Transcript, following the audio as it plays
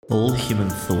All human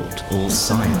thought, all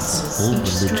science, all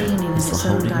religion is the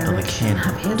holding of a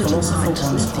candle to the light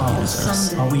that follows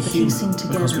us. Are we human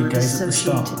because we gaze at the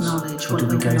stars, or do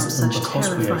we gaze at them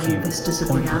because we are human?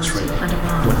 Pointless, really.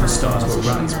 When the stars were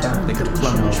right, they could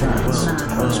plunge our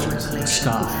world to the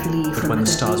sky. But when the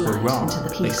stars were wrong,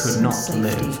 they could not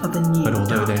live. But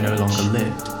although they no longer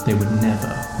lived, they would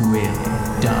never really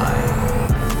die.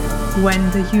 When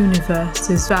the universe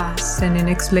is vast and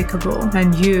inexplicable,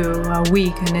 and you are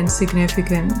weak and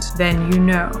insignificant, then you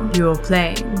know you're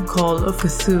playing Call of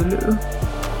Cthulhu.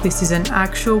 This is an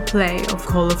actual play of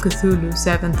Call of Cthulhu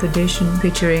 7th edition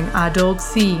featuring adult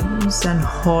themes and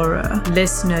horror.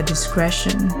 Listener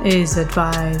discretion is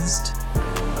advised.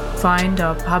 Find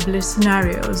our published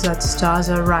scenarios at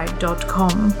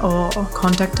starsareright.com or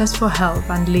contact us for help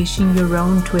unleashing your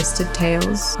own twisted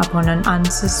tales upon an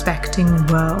unsuspecting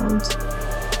world.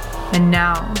 And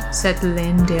now, settle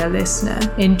in, dear listener.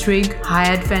 Intrigue,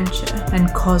 high adventure,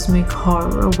 and cosmic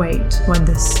horror await when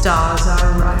the stars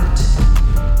are right.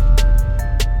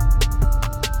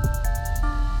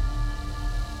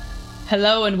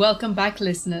 Hello and welcome back,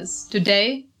 listeners.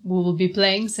 Today, we will be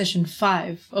playing session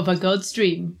 5 of A God's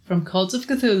Dream from Cult of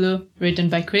Cthulhu, written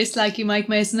by Chris Likey, Mike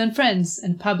Mason and friends,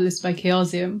 and published by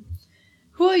Chaosium.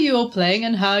 Who are you all playing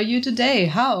and how are you today?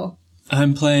 How?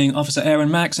 I'm playing Officer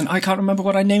Aaron Max, and I can't remember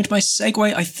what I named my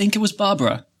segue. I think it was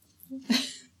Barbara.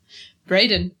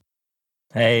 Brayden.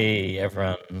 Hey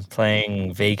everyone,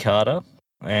 playing V Carter.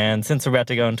 And since we're about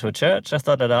to go into a church, I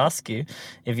thought I'd ask you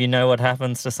if you know what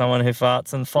happens to someone who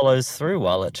farts and follows through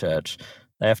while at church.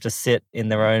 They have to sit in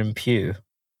their own pew.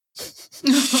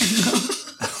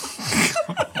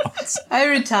 I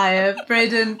retire.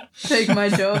 Brayden, take my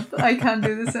job. I can't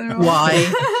do this anymore.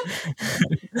 Why?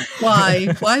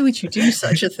 Why? Why would you do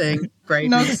such a thing,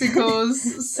 Brayden?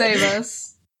 Noxicals, save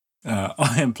us.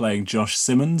 I am playing Josh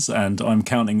Simmons, and I'm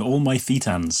counting all my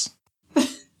thetans.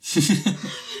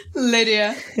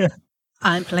 Lydia.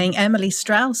 I'm playing Emily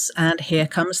Strauss, and here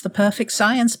comes the perfect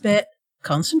science bit.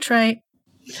 Concentrate.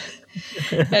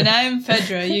 And I'm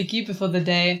Fedra, your keeper for the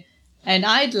day, and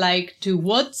I'd like to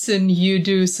Watson you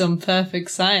do some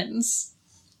perfect science.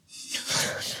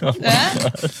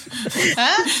 Because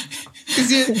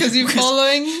you're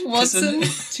following Watson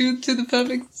to the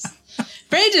perfect...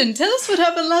 Brayden, tell us what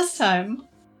happened last time.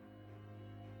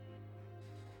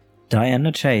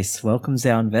 Diana Chase welcomes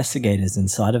our investigators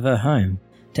inside of her home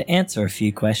to answer a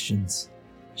few questions.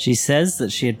 She says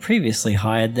that she had previously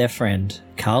hired their friend,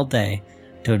 Carl Day,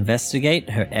 to investigate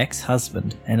her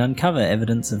ex-husband and uncover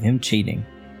evidence of him cheating.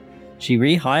 She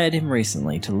rehired him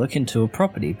recently to look into a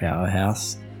property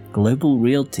powerhouse, Global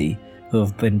Realty, who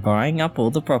have been buying up all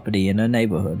the property in her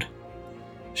neighborhood.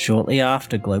 Shortly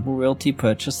after Global Realty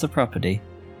purchased the property,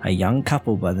 a young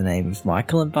couple by the name of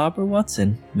Michael and Barbara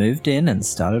Watson moved in and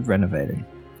started renovating.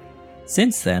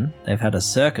 Since then, they've had a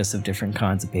circus of different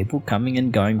kinds of people coming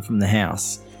and going from the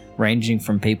house, ranging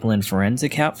from people in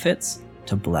forensic outfits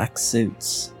to black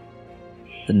suits.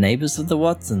 The neighbours of the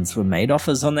Watsons were made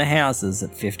offers on their houses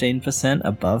at 15%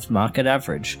 above market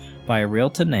average by a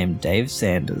realtor named Dave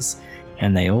Sanders,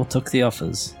 and they all took the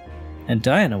offers. And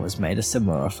Diana was made a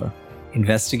similar offer.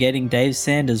 Investigating Dave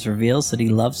Sanders reveals that he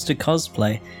loves to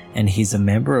cosplay, and he's a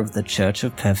member of the Church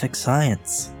of Perfect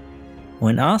Science.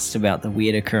 When asked about the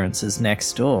weird occurrences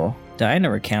next door, Diana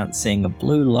recounts seeing a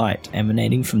blue light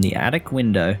emanating from the attic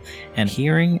window and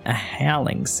hearing a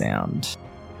howling sound.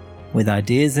 With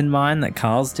ideas in mind that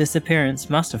Carl's disappearance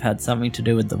must have had something to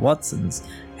do with the Watsons,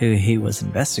 who he was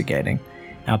investigating,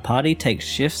 our party takes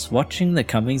shifts watching the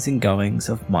comings and goings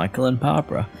of Michael and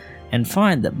Barbara, and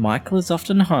find that Michael is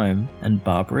often home and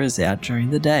Barbara is out during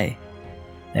the day.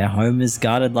 Their home is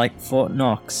guarded like Fort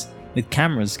Knox, with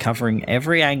cameras covering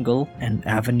every angle and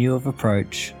avenue of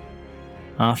approach.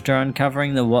 After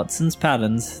uncovering the Watsons'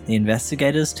 patterns, the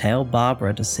investigators tail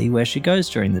Barbara to see where she goes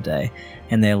during the day,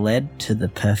 and they're led to the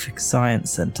Perfect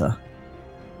Science Center.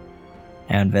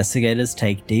 Our investigators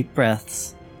take deep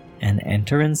breaths and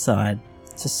enter inside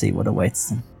to see what awaits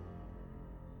them.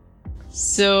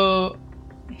 So,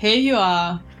 here you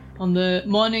are on the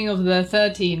morning of the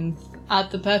 13th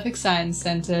at the Perfect Science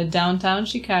Center, downtown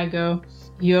Chicago.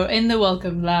 You're in the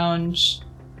welcome lounge,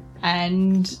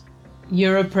 and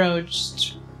you're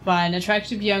approached by an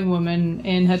attractive young woman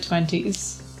in her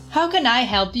 20s. How can I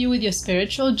help you with your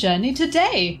spiritual journey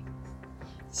today?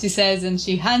 She says, and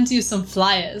she hands you some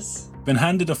flyers. Been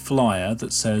handed a flyer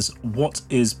that says, "What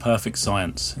is perfect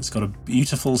science?" It's got a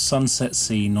beautiful sunset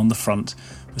scene on the front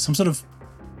with some sort of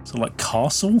like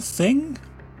castle thing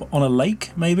on a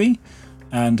lake, maybe,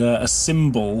 and a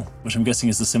symbol, which I'm guessing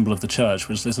is the symbol of the church,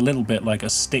 which is a little bit like a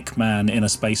stick man in a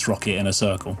space rocket in a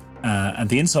circle. And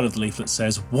the inside of the leaflet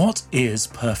says, "What is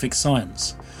perfect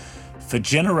science? For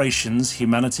generations,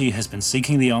 humanity has been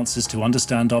seeking the answers to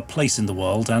understand our place in the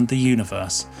world and the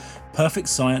universe. Perfect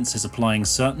science is applying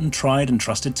certain tried and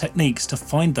trusted techniques to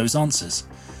find those answers.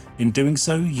 In doing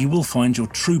so, you will find your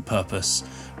true purpose,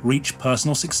 reach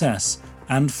personal success,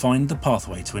 and find the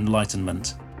pathway to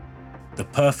enlightenment." The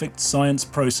perfect science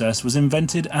process was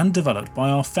invented and developed by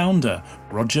our founder,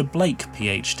 Roger Blake,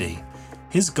 PhD.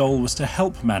 His goal was to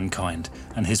help mankind,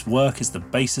 and his work is the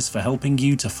basis for helping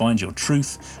you to find your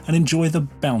truth and enjoy the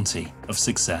bounty of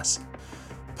success.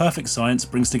 Perfect science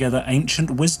brings together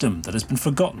ancient wisdom that has been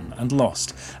forgotten and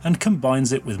lost, and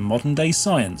combines it with modern-day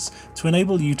science to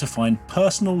enable you to find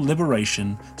personal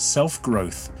liberation,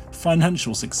 self-growth,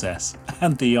 financial success,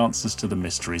 and the answers to the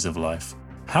mysteries of life.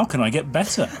 How can I get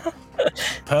better?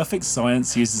 Perfect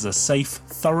science uses a safe,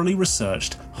 thoroughly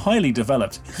researched, highly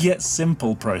developed, yet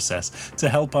simple process to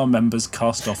help our members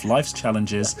cast off life's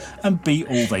challenges and be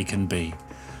all they can be.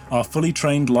 Our fully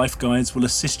trained life guides will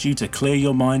assist you to clear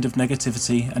your mind of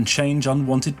negativity and change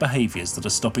unwanted behaviours that are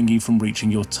stopping you from reaching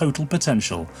your total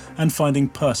potential and finding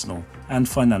personal and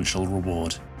financial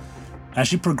reward.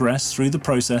 As you progress through the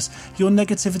process, your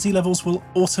negativity levels will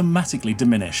automatically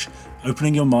diminish,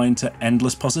 opening your mind to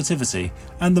endless positivity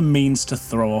and the means to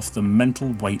throw off the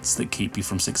mental weights that keep you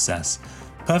from success.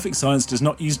 Perfect science does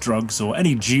not use drugs or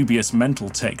any dubious mental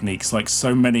techniques like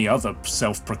so many other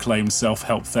self-proclaimed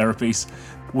self-help therapies.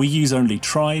 We use only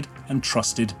tried and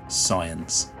trusted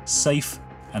science, safe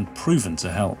and proven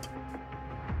to help.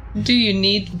 Do you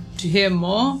need to hear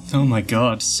more? Oh my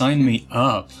god, sign me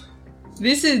up.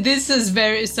 This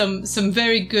is some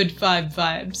very good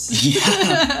vibes.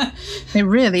 Yeah. It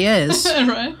really is.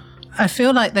 Right? I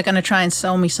feel like they're going to try and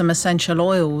sell me some essential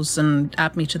oils and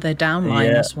add me to their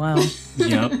downline as well.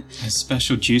 Yep. A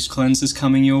special juice cleanser's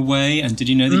coming your way. And did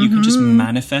you know that you can just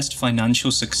manifest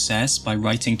financial success by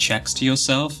writing checks to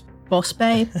yourself? Boss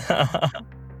babe.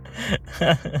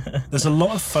 There's a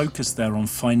lot of focus there on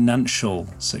financial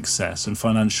success and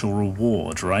financial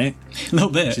reward, right? A little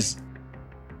bit. Which is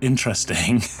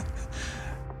interesting.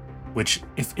 Which,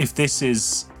 if this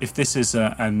is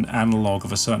an analogue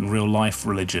of a certain real life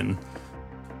religion,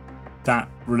 that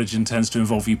religion tends to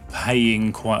involve you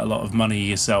paying quite a lot of money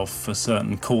yourself for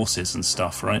certain courses and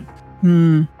stuff, right?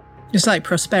 It's like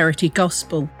prosperity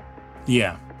gospel.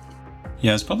 Yeah.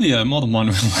 Yeah, it's probably more than one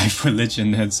real life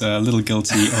religion that's a little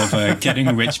guilty of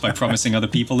getting rich by promising other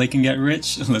people they can get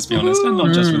rich. Let's be honest, and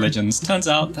not just religions. Turns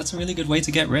out that's a really good way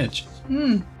to get rich.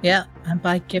 Yeah, and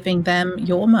by giving them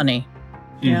your money.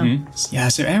 Yeah,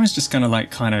 so Aaron's just gonna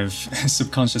kind of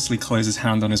subconsciously close his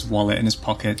hand on his wallet in his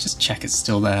pocket, just check it's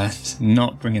still there,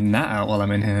 not bringing that out while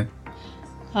I'm in here.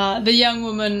 The young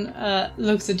woman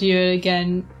looks at you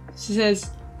again. She says,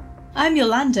 "I'm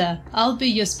Yolanda. I'll be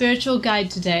your spiritual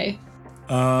guide today."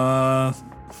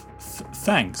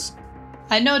 Thanks.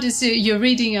 I notice you're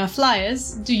reading our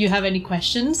flyers. Do you have any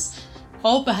questions?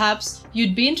 Or perhaps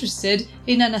you'd be interested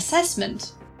in an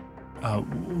assessment.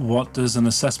 What does an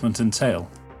assessment entail?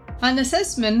 An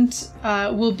assessment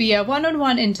will be a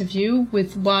one-on-one interview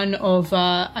with one of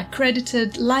our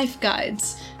accredited life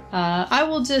guides. I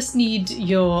will just need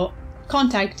your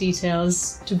contact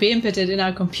details to be inputted in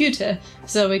our computer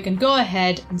so we can go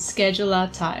ahead and schedule our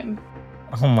time.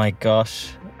 Oh my gosh.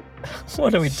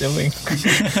 What are we doing?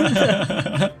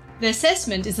 The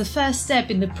assessment is the first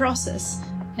step in the process,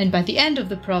 and by the end of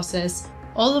the process,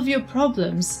 all of your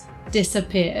problems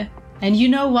disappear. And you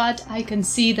know what? I can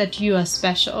see that you are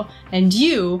special, and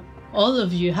you, all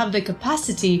of you, have the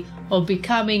capacity of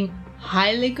becoming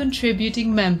highly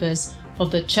contributing members of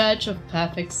the Church of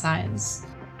Perfect Science.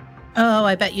 Oh,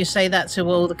 I bet you say that to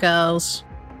all the girls.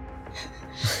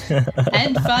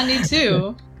 And funny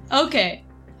too. Okay,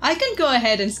 I can go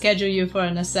ahead and schedule you for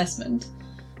an assessment.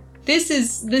 This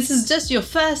is just your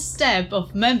first step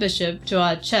of membership to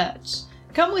our church.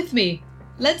 Come with me.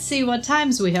 Let's see what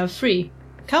times we have free.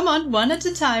 Come on, one at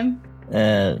a time.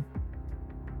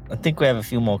 I think we have a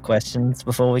few more questions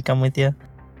before we come with you.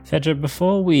 Fedra,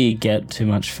 before we get too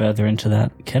much further into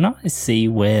that, can I see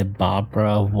where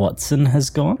Barbara Watson has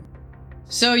gone?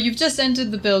 So you've just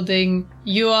entered the building.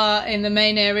 You are in the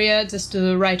main area, just to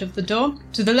the right of the door.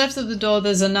 To the left of the door,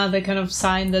 there's another kind of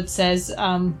sign that says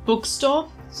bookstore.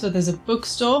 So there's a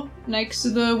bookstore next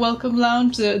to the welcome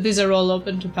lounge. These are all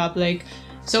open to public.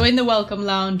 So in the welcome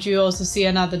lounge, you also see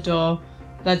another door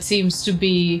that seems to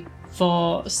be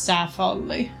for staff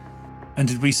only. And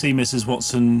did we see Mrs.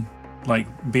 Watson,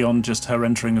 beyond just her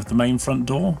entering of the main front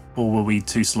door? Or were we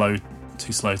too slow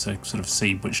to sort of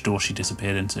see which door she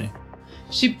disappeared into?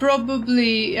 She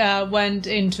probably went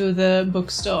into the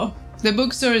bookstore. The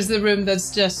bookstore is the room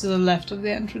that's just to the left of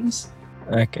the entrance.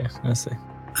 Okay, I see.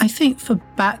 I think for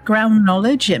background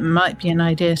knowledge, it might be an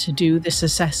idea to do this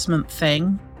assessment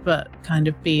thing, but kind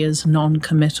of be as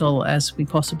non-committal as we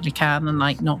possibly can and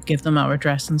like not give them our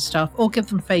address and stuff, or give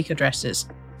them fake addresses.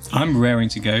 I'm raring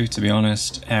to go, to be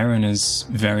honest. Aaron is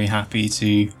very happy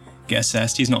to get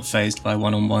assessed. He's not fazed by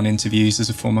one-on-one interviews as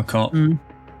a former cop.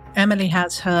 Emily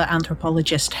has her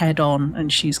anthropologist head on,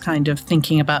 and she's kind of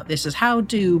thinking about this as how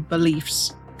do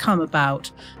beliefs come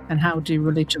about and how do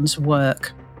religions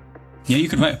work? Yeah, you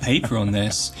could write a paper on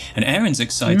this. And Aaron's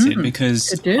excited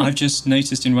because I've just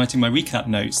noticed in writing my recap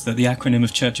notes that the acronym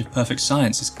of Church of Perfect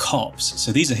Science is COPS.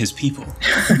 So these are his people.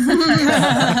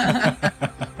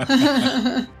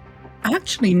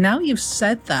 Actually, now you've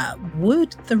said that,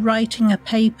 would the writing a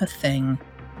paper thing,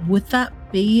 would that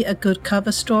be a good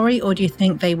cover story, or do you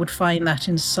think they would find that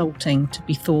insulting to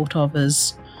be thought of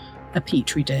as a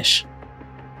petri dish?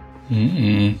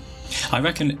 I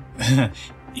reckon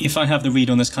if I have the read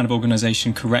on this kind of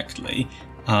organisation correctly,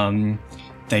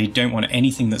 they don't want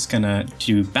anything that's going to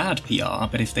do bad PR,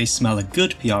 but if they smell a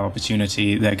good PR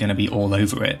opportunity, they're going to be all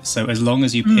over it. So as long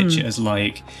as you pitch it as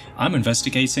like, I'm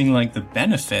investigating like the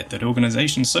benefit that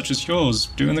organisations such as yours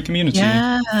do in the community.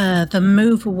 Yeah, the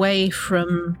move away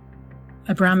from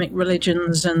Abrahamic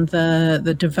religions and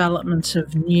the development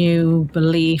of new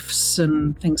beliefs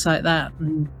and things like that.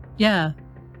 And yeah.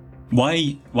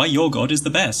 Why your God is the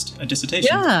best, a dissertation.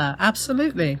 Yeah,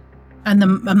 absolutely. And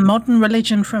a modern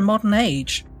religion for a modern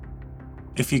age.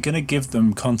 If you're going to give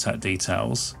them contact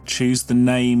details, choose the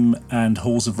name and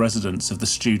halls of residence of the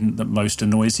student that most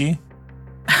annoys you.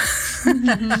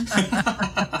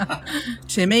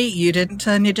 Timmy, you didn't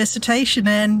turn your dissertation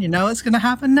in. You know what's going to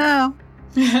happen now.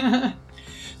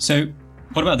 So,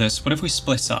 what about this? What if we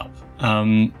split up?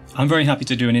 I'm very happy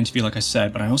to do an interview, like I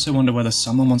said, but I also wonder whether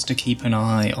someone wants to keep an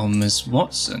eye on Ms.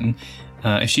 Watson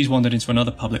if she's wandered into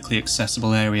another publicly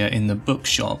accessible area in the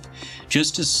bookshop,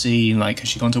 just to see, like, has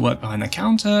she gone to work behind the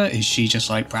counter? Is she just,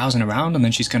 like, browsing around and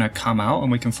then she's going to come out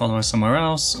and we can follow her somewhere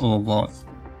else, or what?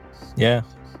 Yeah,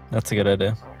 that's a good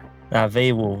idea.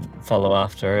 V will follow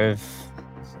after her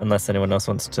unless anyone else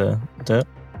wants to do it.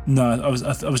 No, I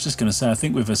was just going to say, I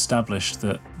think we've established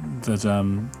that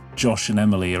Josh and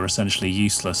Emily are essentially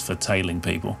useless for tailing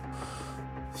people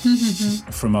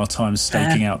from our time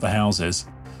staking out the houses.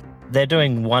 They're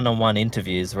doing one-on-one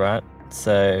interviews, right?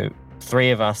 So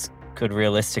 3 of us could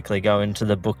realistically go into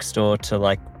the bookstore to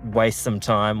like waste some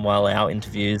time while our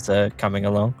interviews are coming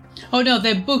along. Oh no,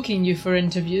 they're booking you for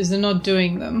interviews. They're not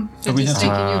doing them. They're just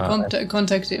taking your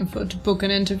contact info to book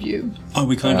an interview. Oh,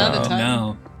 we can't another time.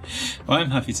 Now. Well,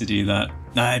 I'm happy to do that.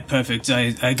 Alright, perfect.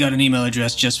 I got an email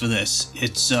address just for this.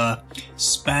 It's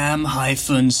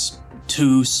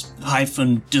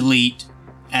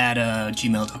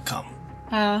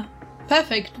spam-2-delete@gmail.com.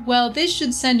 Perfect. Well, this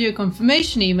should send you a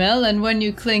confirmation email, and when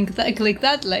you click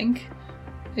that link,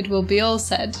 it will be all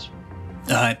said.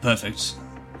 Alright, perfect.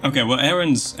 Okay, well,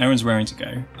 Aaron's raring to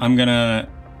go. I'm gonna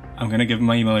give him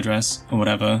my email address or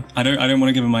whatever. I don't want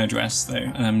to give her my address though,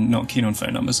 and I'm not keen on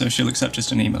phone number, so if she'll accept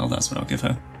just an email, that's what I'll give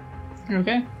her.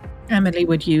 Okay. Emily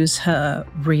would use her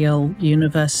real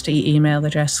university email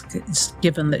address,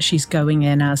 given that she's going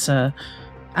in as an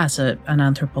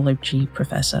anthropology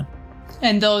professor.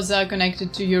 And those are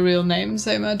connected to your real names,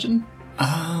 I imagine.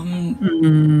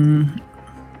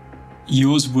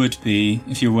 Yours would be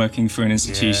if you're working for an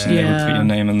institution. They would put your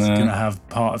name in there. It's going to have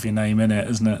part of your name in it,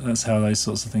 isn't it? That's how those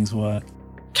sorts of things work.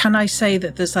 Can I say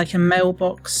that there's like a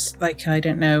mailbox, like, I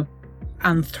don't know,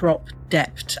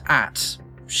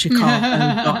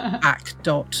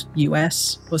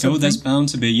 anthropdept@chicago.ac.us or something? Oh, there's bound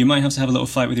to be. You might have to have a little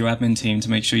fight with your admin team to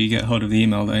make sure you get hold of the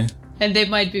email though. And they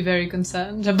might be very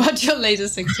concerned about your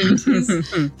latest activities.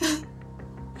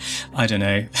 I don't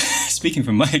know. Speaking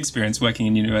from my experience working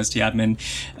in university admin,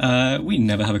 we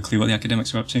never have a clue what the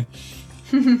academics are up to.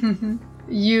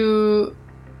 You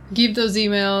give those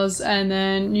emails and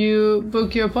then you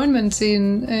book your appointments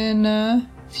in a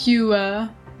few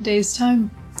days'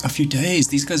 time. A few days?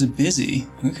 These guys are busy.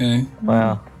 Okay.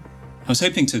 Wow. I was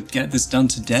hoping to get this done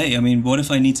today. I mean, what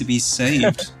if I need to be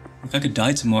saved? If I could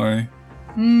die tomorrow.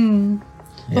 Yeah.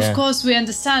 Of course, we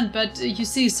understand, but you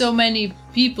see, so many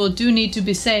people do need to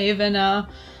be saved, and our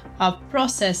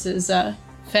processes are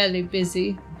fairly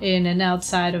busy in and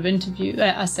outside of interview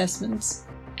assessments.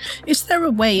 Is there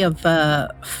a way of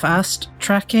fast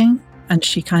tracking? And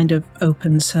she kind of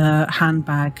opens her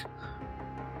handbag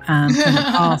and kind of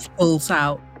half pulls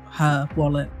out her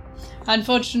wallet.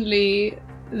 Unfortunately,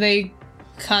 they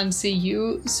can't see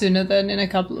you sooner than in a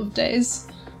couple of days.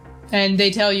 And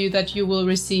they tell you that you will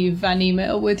receive an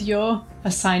email with your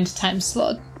assigned time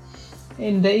slot.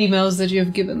 in the emails that you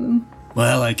have given them.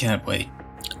 Well, I can't wait.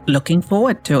 Looking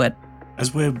forward to it.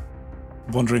 As we're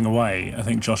wandering away, I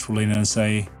think Josh will lean in and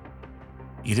say,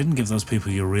 "You didn't give those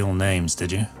people your real names,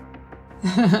 did you?"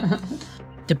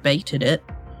 Debated it.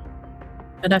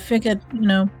 But I figured,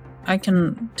 I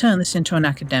can turn this into an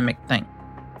academic thing.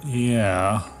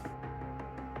 Yeah.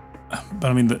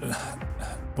 But I mean,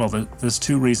 there's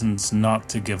two reasons not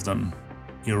to give them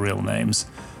your real names.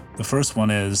 The first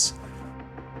one is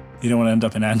you don't want to end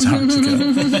up in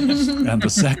Antarctica. And the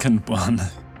second one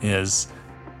is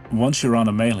once you're on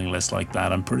a mailing list like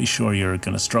that, I'm pretty sure you're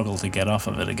going to struggle to get off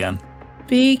of it again.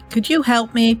 B, could you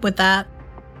help me with that?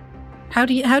 How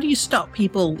do you stop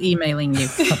people emailing you?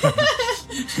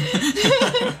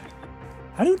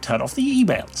 How do you turn off the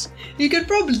emails? You could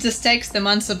probably just text them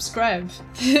unsubscribe.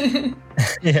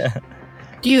 Yeah.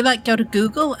 Do you go to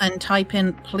Google and type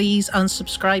in, "Please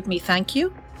unsubscribe me, thank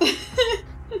you"?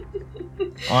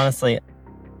 Honestly,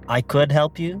 I could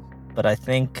help you, but I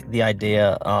think the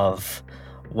idea of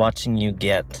watching you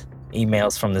get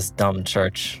emails from this dumb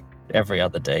church every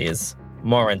other day is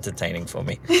more entertaining for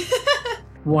me.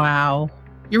 Wow.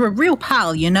 You're a real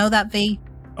pal, you know that, V?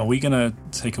 Are we going to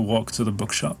take a walk to the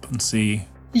bookshop and see?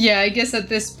 Yeah, I guess at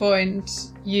this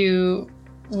point you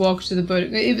walk to the book.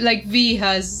 V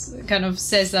has kind of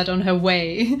says that on her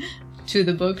way to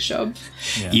the bookshop.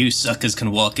 Yeah. You suckers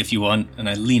can walk if you want, and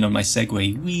I lean on my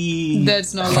Segway. Whee!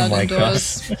 That's not allowed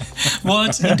indoors.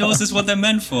 What? Indoors is what they're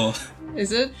meant for.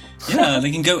 Is it? Yeah,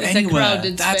 they can go It's a anywhere.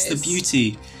 crowded That's space. the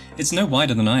beauty. It's no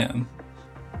wider than I am.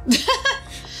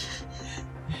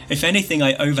 If anything,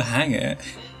 I overhang it.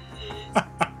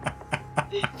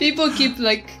 People keep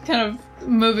kind of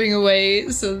moving away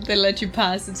so they let you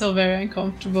pass. It's all very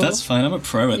uncomfortable. That's fine. I'm a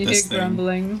pro at You this hear thing.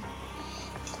 grumbling.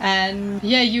 And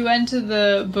yeah, you enter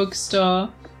the bookstore.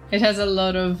 It has a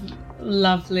lot of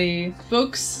lovely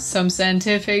books, some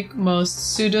scientific,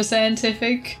 most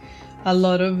pseudoscientific. A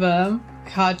lot of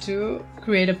how to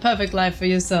create a perfect life for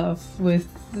yourself with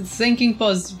thinking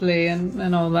positively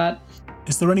and all that.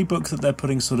 Is there any book that they're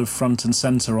putting sort of front and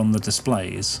center on the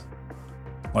displays?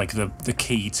 Like the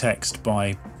key text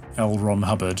by L. Ron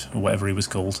Hubbard, or whatever he was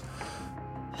called?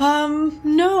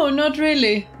 No, not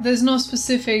really. There's no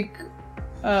specific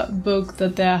book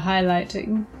that they're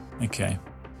highlighting. Okay.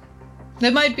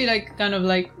 There might be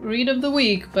read of the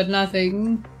week, but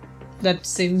nothing that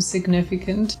seems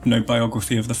significant. No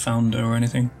biography of the founder or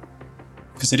anything.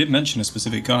 Because they did mention a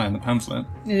specific guy in the pamphlet.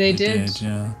 They did.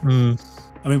 Yeah. Mm.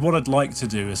 I mean, what I'd like to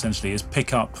do essentially is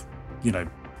pick up,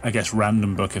 I guess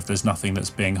random book if there's nothing that's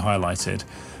being highlighted,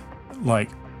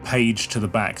 page to the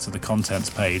back to the contents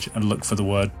page, and look for the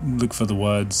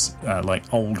words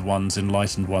old ones,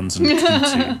 enlightened ones, and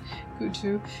Cthulhu.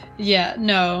 Cthulhu. Yeah,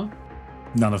 no.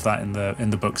 None of that in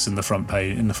the books in the front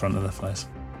page, in the front of the place.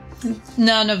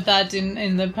 None of that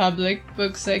in the public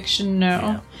book section, no.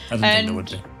 Yeah, I didn't think there would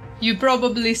be. You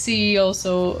probably see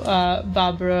also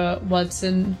Barbara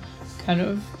Watson kind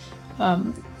of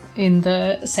in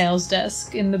the sales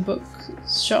desk in the book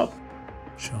shop,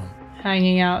 Sure.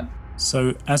 hanging out.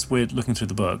 So as we're looking through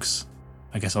the books,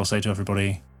 I guess I'll say to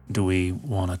everybody, do we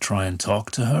want to try and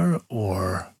talk to her,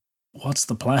 or what's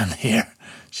the plan here?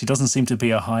 She doesn't seem to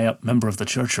be a high-up member of the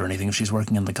church or anything if she's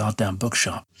working in the goddamn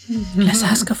bookshop. Let's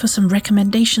ask her for some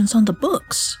recommendations on the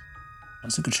books.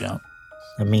 That's a good shout.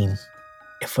 I mean,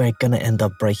 if we're gonna end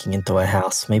up breaking into her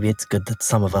house, maybe it's good that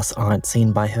some of us aren't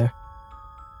seen by her.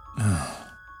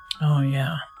 Oh,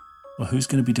 yeah. Well, who's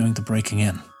going to be doing the breaking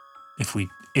in? If we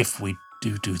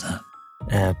do that.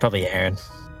 Probably Aaron.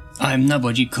 I'm not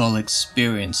what you call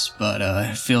experienced, but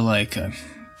I feel like I'm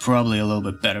probably a little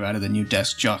bit better out of the new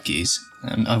desk jockeys.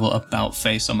 And I will about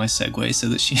face on my Segway so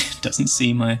that she doesn't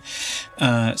see my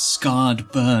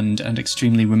scarred, burned, and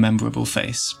extremely rememberable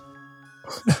face.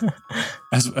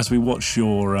 As we watch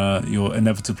your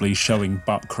inevitably showing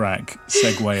butt crack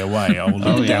segue away, I will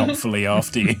look doubtfully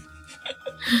after you.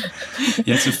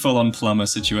 Yeah, it's a full-on plumber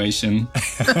situation.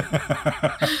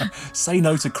 Say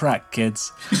no to crack,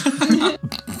 kids.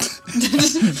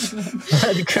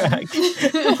 Crack.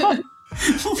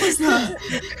 What was that?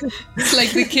 It's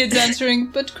like the kids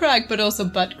answering "but crack," but also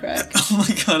 "butt crack." Oh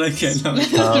my god! Okay, no.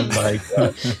 Oh my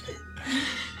god.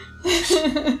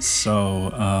 So,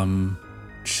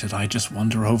 should I just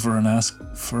wander over and ask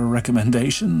for a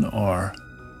recommendation, or?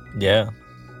 Yeah,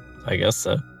 I guess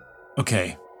so.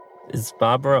 Okay. Is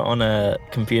Barbara on a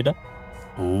computer?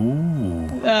 Ooh.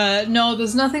 No,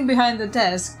 there's nothing behind the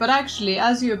desk. But actually,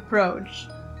 as you approach,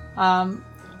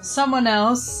 someone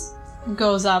else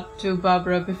goes up to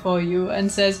Barbara before you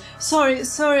and says, Sorry,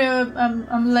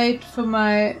 I'm late for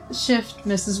my shift,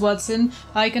 Mrs. Watson.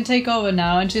 I can take over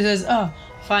now." And she says, "Oh,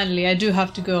 finally, I do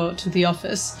have to go to the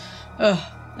office. Ugh.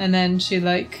 And then she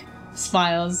like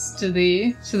smiles to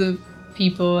the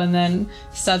people and then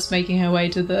starts making her way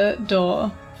to the door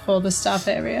for the staff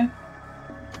area.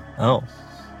 Oh.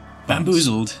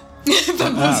 Bamboozled.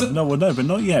 No, but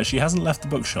not yet. She hasn't left the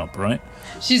bookshop, right?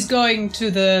 She's going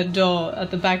to the door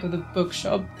at the back of the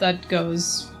bookshop that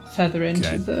goes further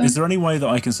into the... Is there any way that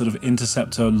I can sort of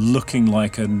intercept her looking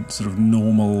like a sort of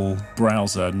normal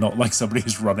browser, not like somebody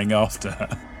who's running after her?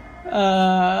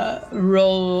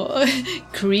 Roll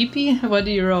creepy? What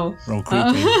do you roll? Roll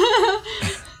creepy.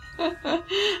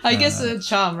 I guess a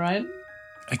charm, right?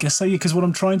 I guess so, because what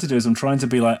I'm trying to do is I'm trying to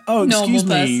be like, oh,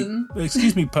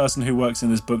 excuse me, person who works in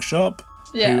this bookshop.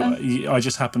 Yeah. Who I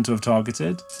just happen to have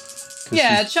targeted.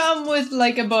 Yeah, charm with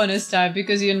like a bonus die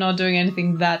because you're not doing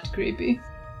anything that creepy.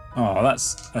 Oh,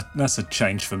 that's a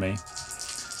change for me.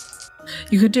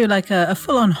 You could do like a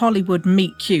full-on Hollywood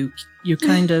meet cute. You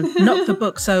kind of knock the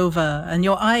books over and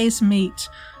your eyes meet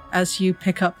as you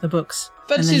pick up the books.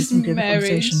 But and then she's you can do the married.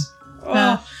 conversation.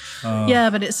 Oh. Yeah,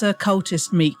 but it's a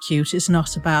cultist meet cute. It's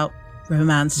not about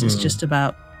romance. It's just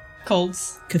about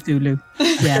Colds. Cthulhu.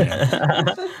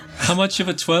 Yeah. How much of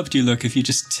a twerp do you look if you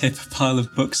just tip a pile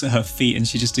of books at her feet and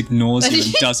she just ignores you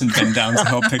and doesn't bend down to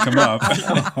help pick them up?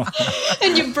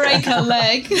 And you break her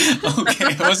leg. Okay,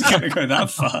 I wasn't going to go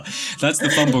that far. That's the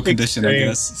fumble condition, I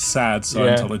guess. Sad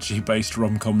Scientology-based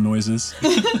rom-com noises.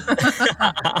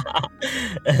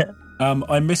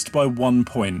 I missed by 1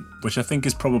 point, which I think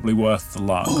is probably worth the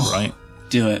luck, right?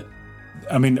 Do it.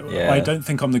 I mean, I don't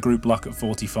think I'm the group luck at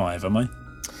 45, am I?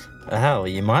 Oh,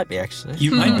 you might be, actually.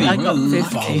 You might be. I got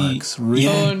 50. Bollocks, really?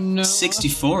 Oh no.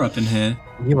 64 up in here.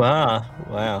 You are.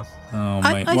 Wow. Oh,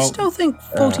 mate. I still think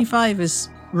 45 is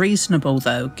reasonable,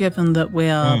 though, given that we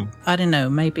are, I don't know,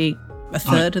 maybe a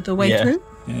third of the way through?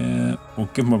 Yeah, well,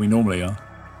 given where we normally are.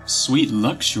 Sweet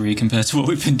luxury compared to what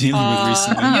we've been dealing with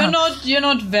recently. You're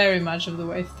not very much of the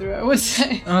way through, I would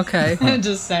say. Okay.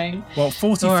 Just saying. Well,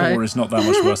 44 is not that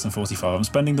much worse than 45. I'm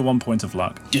spending the 1 point of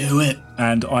luck. Do it.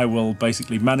 And I will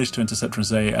basically manage to intercept her and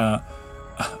say,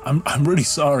 I'm really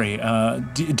sorry.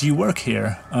 Do you work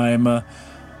here? I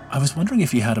was wondering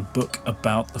if you had a book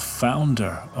about the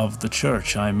founder of the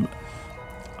church. I'm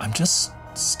just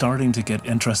starting to get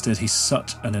interested. He's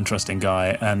such an interesting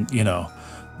guy. And, you know,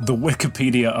 the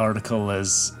Wikipedia article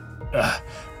is,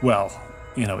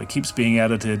 it keeps being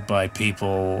edited by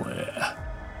people.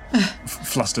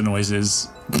 Fluster noises.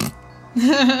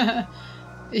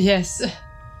 Yes.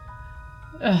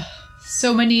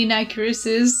 So many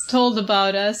inaccuracies told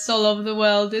about us all over the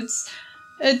world.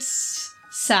 It's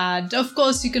sad. Of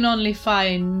course, you can only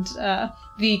find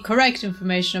the correct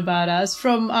information about us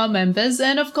from our members,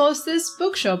 and of course, this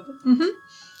bookshop.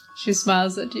 She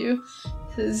smiles at you.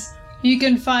 Says, you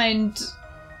can find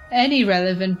any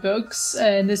relevant books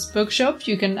in this bookshop.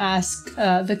 You can ask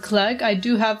the clerk. I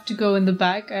do have to go in the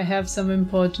back. I have some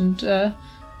important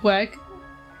work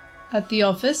at the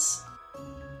office.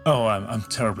 Oh, I'm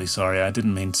terribly sorry. I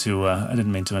didn't mean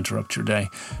to interrupt your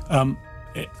day.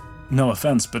 No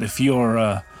offense, but if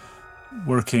you're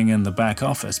working in the back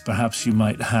office, perhaps you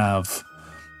might have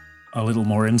a little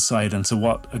more insight into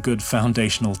what a good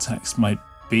foundational text might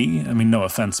be. I mean, no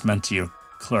offense meant to your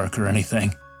clerk or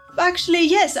anything. Actually,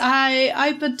 yes,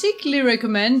 I particularly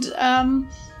recommend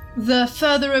The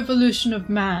Further Evolution of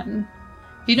Man.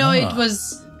 You know, it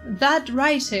was that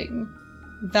writing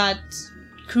that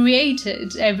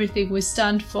created everything we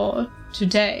stand for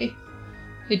today.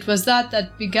 It was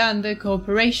that began the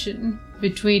cooperation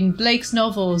between Blake's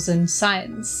novels and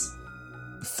science.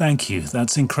 Thank you.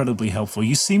 That's incredibly helpful.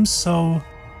 You seem so...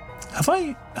 Have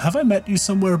I met you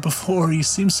somewhere before? You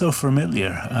seem so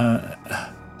familiar.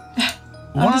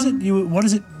 What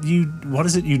is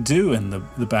it you do in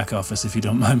the back office, if you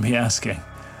don't mind me asking?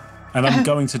 And I'm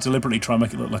going to deliberately try and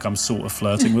make it look like I'm sort of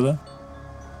flirting with her.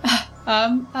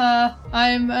 I'm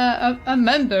a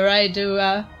member. I do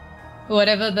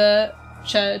whatever the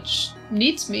church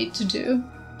needs me to do.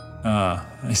 Ah,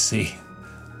 I see.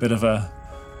 Bit of a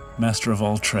master of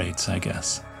all trades, I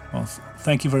guess. Well,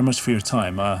 thank you very much for your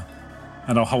time.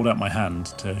 And I'll hold out my hand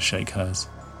to shake hers.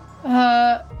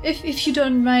 If you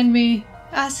don't mind me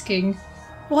asking,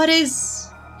 what is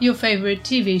your favorite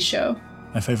TV show?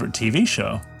 My favorite TV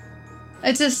show?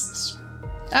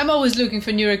 I'm always looking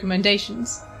for new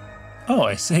recommendations. Oh,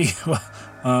 I see.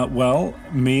 Well,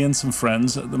 me and some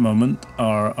friends at the moment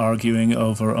are arguing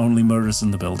over Only Murders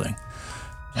in the Building.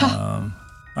 I'm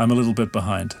a little bit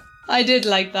behind. I did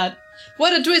like that.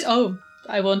 What a twist! Oh,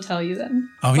 I won't tell you then.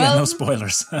 Oh yeah, no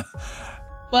spoilers.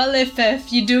 Well,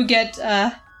 if you do get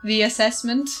the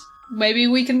assessment, maybe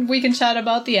we can chat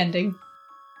about the ending.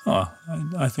 Oh,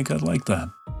 I think I'd like that.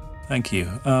 Thank you.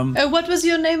 What was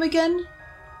your name again?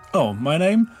 Oh, my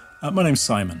name? My name's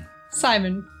Simon.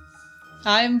 Simon.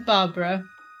 I'm Barbara.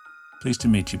 Pleased to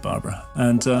meet you, Barbara.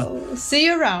 And See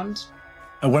you around.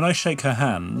 when I shake her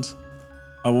hand,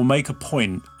 I will make a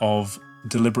point of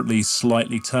deliberately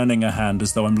slightly turning her hand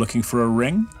as though I'm looking for a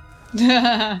ring.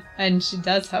 And she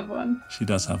does have one. She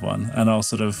does have one. And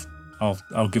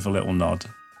I'll give a little nod,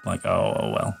 like,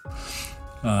 oh well.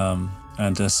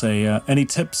 And say, any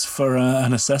tips for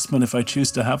an assessment if I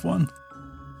choose to have one?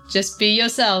 Just be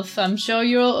yourself. I'm sure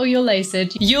you'll ace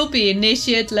it. You'll be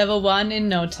initiate level 1 in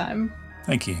no time.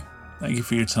 Thank you. Thank you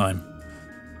for your time.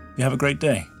 You have a great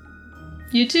day.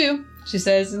 You too, she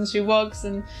says, and she walks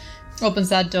and opens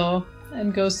that door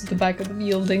and goes to the back of the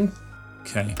building.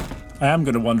 Okay. I am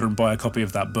going to wander and buy a copy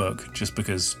of that book, just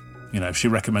because, if she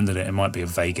recommended it, it might be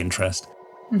of vague interest.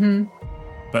 Mm-hmm.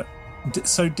 But,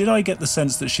 so did I get the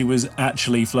sense that she was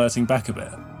actually flirting back a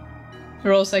bit?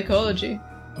 Roll psychology.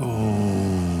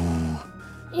 Oh.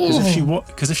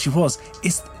 Because if she was,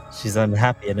 She's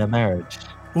unhappy in her marriage.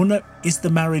 Well, no, is the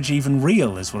marriage even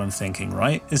real, is what I'm thinking,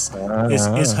 right? Is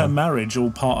her marriage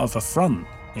all part of a front,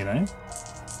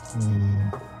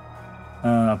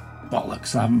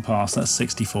 Bollocks, I haven't passed. That's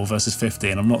 64 versus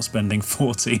 50, and I'm not spending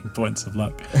 14 points of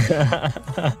luck.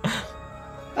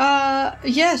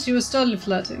 Yeah, she was totally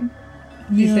flirting.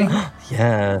 You think?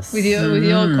 Yes. With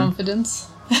your confidence.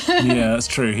 Yeah, that's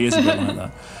true. He is a bit like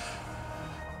that.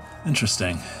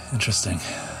 Interesting.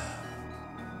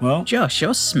 Well, Josh,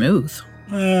 you're smooth.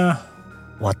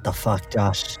 What the fuck,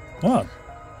 Josh? What?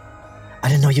 I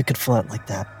didn't know you could flirt like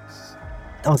that.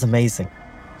 That was amazing.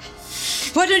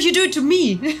 Why don't you do it to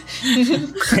me?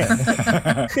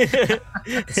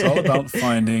 It's all about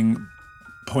finding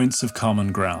points of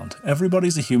common ground.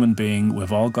 Everybody's a human being.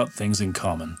 We've all got things in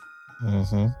common.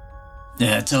 Mm-hmm.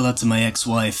 Yeah, tell that to my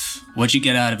ex-wife. What'd you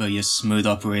get out of her, you smooth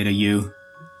operator, you?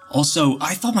 Also,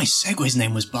 I thought my Segway's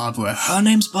name was Barbara. Her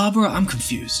name's Barbara? I'm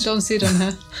confused. Don't sit on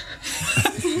her.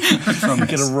 We're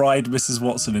going to ride Mrs.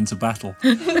 Watson into battle.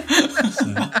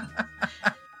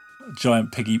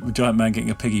 Giant man getting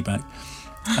a piggyback.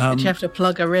 Did you have to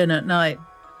plug her in at night?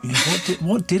 Yeah,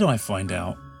 what did I find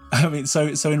out? I mean, so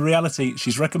in reality,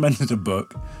 she's recommended a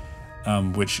book,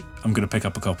 which I'm going to pick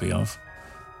up a copy of.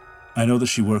 I know that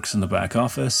she works in the back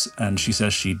office, and she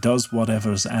says she does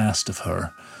whatever's asked of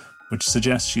her, which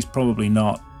suggests she's probably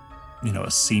not,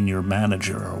 a senior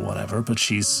manager or whatever, but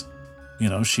she's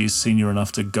senior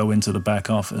enough to go into the back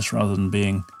office rather than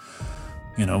being,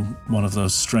 one of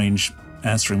those strange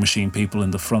answering machine people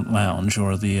in the front lounge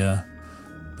or the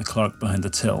clerk behind the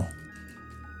till.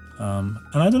 And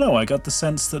I don't know, I got the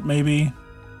sense that maybe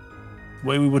the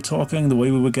way we were talking, the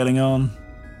way we were getting on,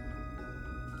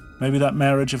 maybe that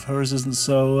marriage of hers isn't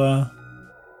so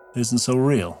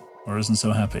real or isn't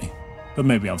so happy. But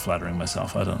maybe I'm flattering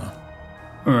myself, I don't know.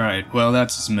 Right, well,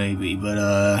 that's just maybe,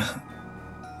 but,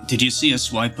 did you see her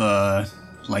swipe,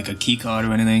 like a key card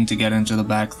or anything to get into the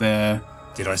back there?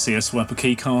 Did I see her swipe a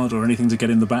key card or anything to get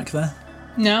in the back there?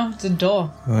 No, it's a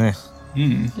door.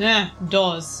 Yeah,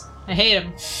 doors. I hate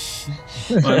them.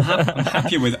 Well, I'm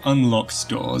happier with unlocked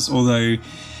doors, although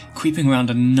creeping around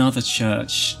another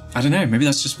church, I don't know, maybe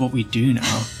that's just what we do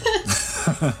now.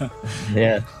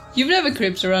 Yeah. You've never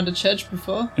creeped around a church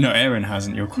before. No, Aaron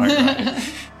hasn't, you're quite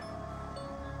right.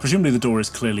 Presumably the door is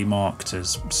clearly marked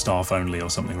as staff only or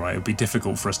something, right? It would be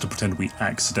difficult for us to pretend we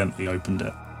accidentally opened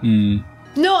it.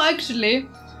 No, actually,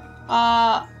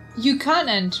 you can't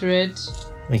enter it.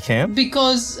 We can?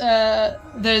 Because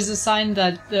there's a sign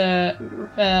that the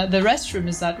restroom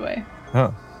is that way.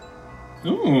 Oh.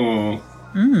 Ooh.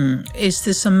 Is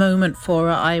this a moment for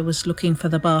I was looking for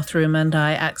the bathroom and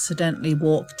I accidentally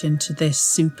walked into this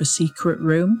super secret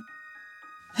room?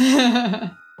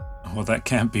 Well, that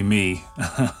can't be me.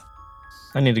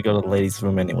 I need to go to the ladies'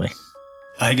 room anyway.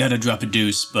 I gotta drop a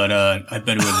deuce, but I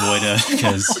better avoid her,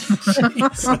 because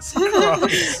Jesus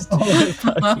Christ.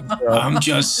 I'm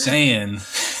just saying,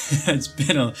 it's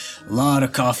been a lot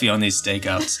of coffee on these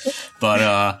stakeouts, but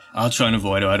I'll try and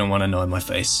avoid her. I don't want to annoy my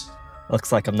face.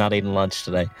 Looks like I'm not eating lunch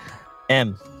today.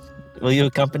 Em, will you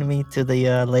accompany me to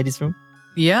the ladies' room?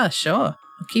 Yeah, sure.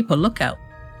 I'll keep a lookout.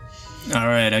 All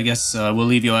right, I guess we'll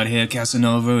leave you out here,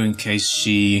 Casanova, in case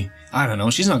I don't know,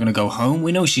 she's not gonna go home.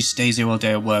 We know she stays here all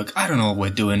day at work. I don't know what we're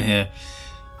doing here.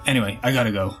 Anyway, I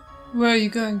gotta go. Where are you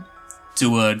going?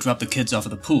 To drop the kids off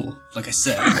at the pool, like I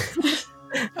said.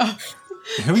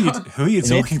 Who are you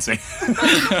talking to?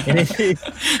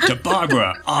 To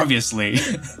Barbara, obviously.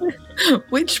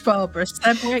 Which Barbara?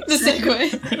 Separate? The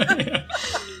Segway.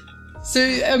 So,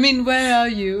 I mean, where are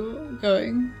you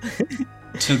going?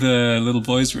 to the little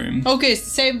boy's room. Okay, it's the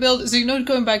same build. So you're not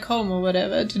going back home or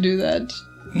whatever to do that?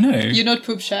 No. You're not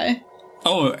poop shy?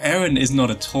 Oh, Aaron is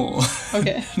not at all.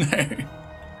 Okay. No.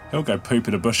 He'll go poop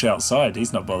in a bush outside.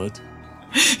 He's not bothered.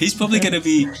 He's probably going to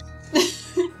be...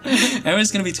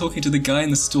 Aaron's going to be talking to the guy in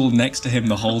the stool next to him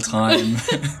the whole time.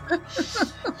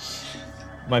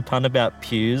 My pun about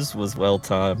pews was well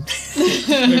timed.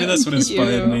 Maybe that's what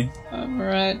inspired me.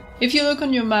 Alright. If you look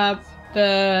on your map,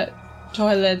 the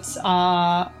toilets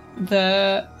are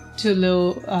the two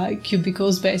little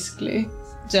cubicles, basically,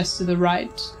 just to the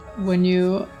right when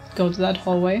you go to that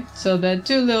hallway. So there are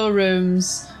two little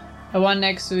rooms, one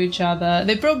next to each other.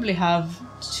 They probably have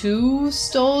 2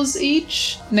 stalls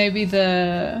each. Maybe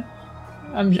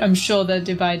I'm sure they're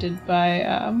divided by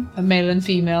a male and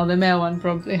female. The male one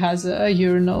probably has a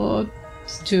urinal or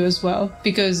 2 as well,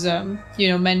 because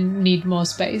men need more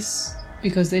space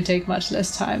because they take much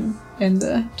less time in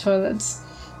the toilets.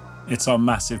 It's our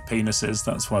massive penises.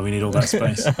 That's why we need all that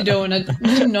space. You don't want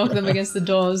to knock them against the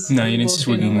doors. No, you need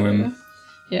swinging room.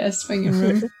 Yeah, swinging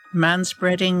room.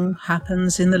 Manspreading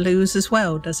happens in the loos as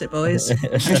well, does it, boys?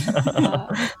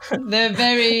 They're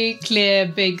very clear,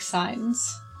 big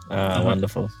signs.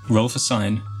 Wonderful. Roll for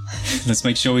sign. Let's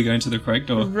make sure we go into the correct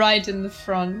door. Right in the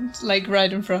front, like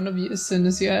right in front of you as soon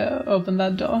as you open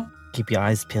that door. Keep your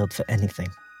eyes peeled for anything.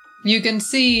 You can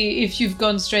see, if you've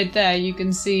gone straight there, you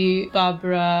can see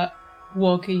Barbara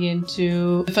walking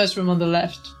into the first room on the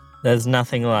left. There's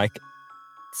nothing like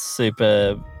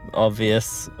super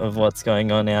obvious of what's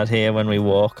going on out here when we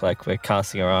walk. Like, we're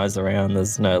casting our eyes around.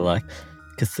 There's no like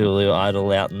Cthulhu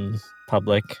idol out in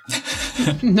public.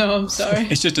 No, I'm sorry.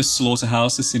 It's just a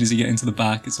slaughterhouse. As soon as you get into the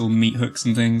back, it's all meat hooks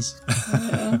and things.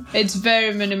 It's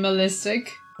very minimalistic.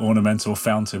 Ornamental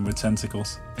fountain with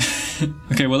tentacles.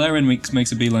 Okay, well, Aaron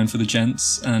makes a beeline for the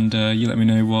gents, and you let me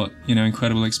know what,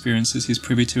 incredible experiences he's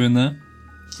privy to in there.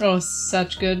 Oh,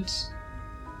 such good.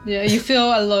 Yeah, you feel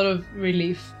a lot of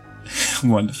relief.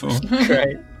 Wonderful.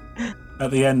 Great. At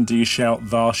the end, do you shout,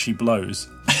 "Thar she blows"?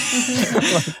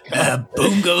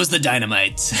 Boom goes the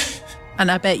dynamite. And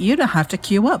I bet you don't have to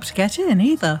queue up to get in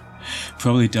either.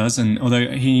 Probably doesn't, although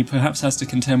he perhaps has to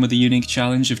contend with the unique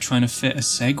challenge of trying to fit a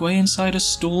Segway inside a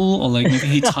stall, or like maybe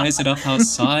he ties it up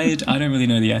outside. I don't really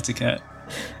know the etiquette.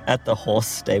 At the horse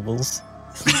stables.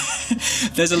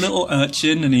 There's a little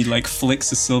urchin, and he like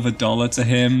flicks a silver dollar to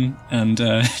him and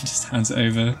just hands it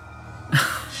over.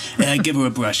 Yeah, give her a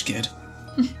brush, kid.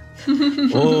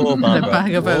 Oh, Barbara. A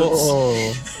bag of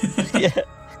oats. Yeah.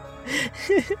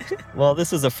 Well,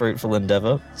 this is a fruitful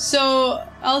endeavor. So,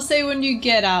 I'll say when you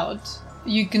get out,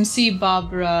 you can see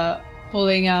Barbara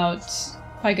pulling out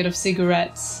a packet of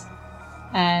cigarettes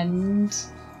and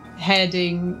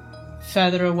heading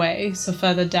further away, so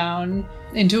further down,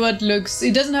 into what looks...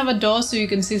 It doesn't have a door, so you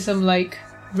can see some, like,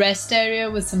 rest area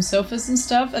with some sofas and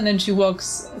stuff, and then she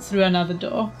walks through another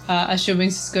door, assuming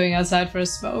she's going outside for a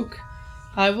smoke.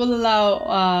 I will allow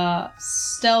a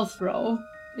stealth roll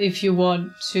if you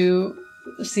want to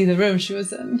see the room she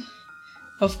was in.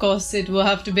 Of course, it will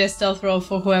have to be a stealth roll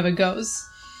for whoever goes.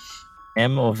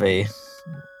 M or V?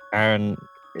 Aaron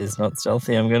is not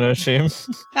stealthy, I'm going to assume.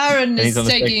 Aaron is He's on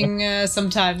the taking some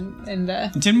time in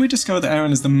there. Didn't we discover that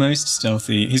Aaron is the most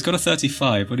stealthy? He's got a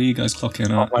 35. What are you guys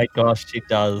clocking Oh at? my gosh, he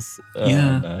does.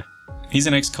 Yeah. No. He's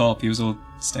an ex-cop. He was all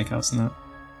stakeouts and that.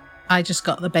 I just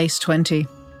got the base 20.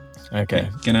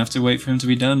 Okay. Gonna have to wait for him to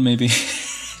be done, maybe.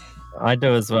 I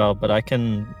do as well, but I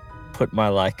can put my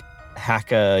like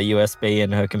hacker USB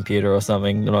in her computer or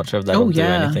something. I'm not sure if that'll do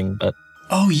anything, but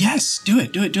Oh, yes. Do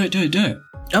it.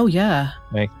 Oh, yeah.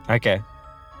 okay.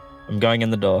 I'm going in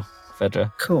the door,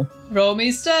 Fedra. Cool. Roll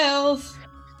me stealth.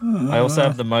 I also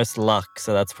have the most luck,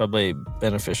 so that's probably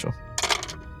beneficial.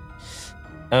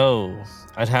 Oh,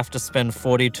 I'd have to spend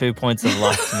 42 points of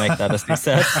luck to make that a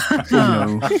success.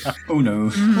 Oh,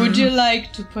 no. Would you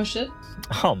like to push it?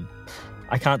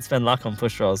 I can't spend luck on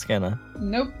push rolls, can I?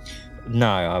 Nope. No,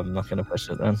 I'm not going to push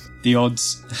it then. The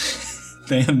odds,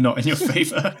 they are not in your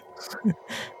favor.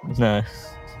 No.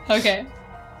 Okay.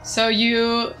 So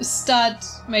you start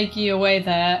making your way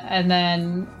there, and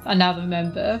then another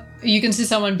member. You can see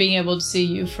someone being able to see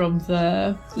you from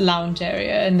the lounge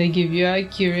area, and they give you a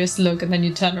curious look, and then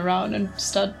you turn around and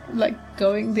start like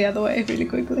going the other way really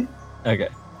quickly. Okay,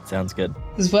 sounds good.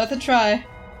 It's worth a try.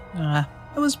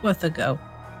 It was worth a go.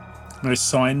 No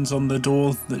signs on the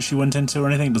door that she went into or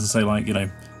anything? It doesn't say like,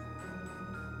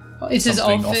 It says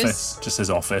something office. Just says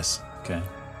office. Okay.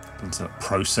 Doesn't say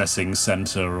processing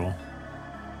center or...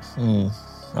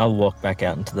 I'll walk back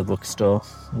out into the bookstore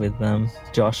with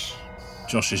Josh.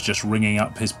 Josh is just ringing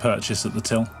up his purchase at the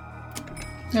till.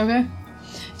 Okay.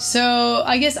 So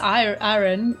I guess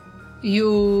Aaron,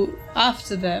 you,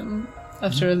 after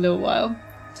a little while,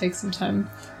 take some time,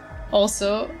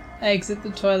 also exit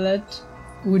the toilet.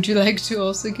 Would you like to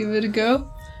also give it a go?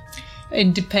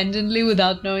 Independently,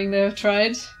 without knowing they have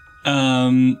tried?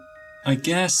 I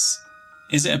guess...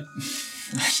 Is it a...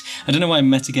 I don't know why I'm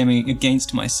metagaming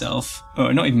against myself.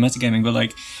 Or not even metagaming, but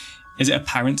like... Is it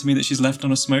apparent to me that she's left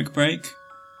on a smoke break?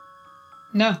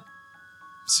 No.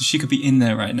 So she could be in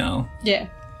there right now? Yeah.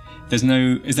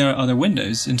 Are there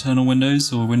windows? Internal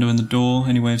windows? Or a window in the door?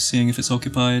 Any way of seeing if it's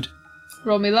occupied?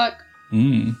 Roll me luck.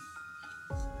 Come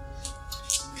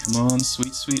on,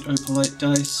 sweet, sweet opalite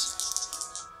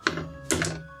dice.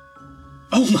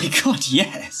 Oh my god,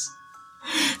 yes!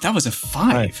 That was a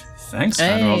 5. Right. Thanks,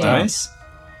 Federal Dice.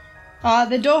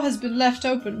 The door has been left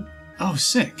open. Oh,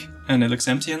 sick. And it looks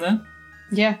empty in there?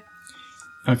 Yeah.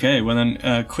 Okay, well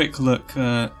then, quick look,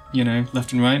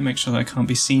 left and right, make sure that I can't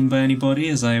be seen by anybody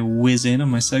as I whiz in on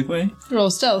my Segway.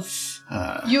 Roll stealth.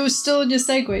 You're still in your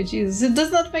Segway, Jesus. It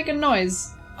does not make a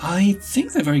noise. I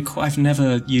think they're very quiet. I've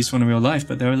never used one in real life,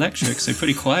 but they're electric, so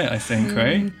pretty quiet, I think,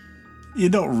 right? You're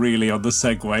not really on the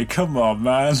Segway. Come on,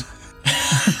 man.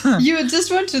 You just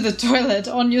went to the toilet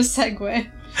on your Segway.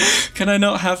 Can I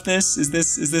not have this? Is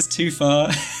this too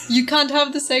far? You can't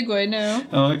have the Segway, no.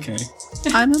 Oh, okay.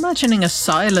 I'm imagining a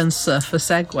silencer for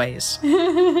Segways.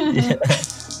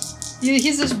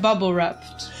 He's just bubble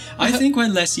wrapped. I think we're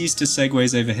less used to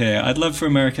Segways over here. I'd love for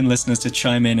American listeners to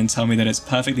chime in and tell me that it's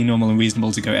perfectly normal and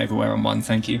reasonable to go everywhere on one.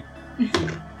 Thank you.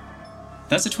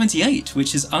 That's a 28,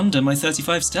 which is under my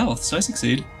 35 stealth, so I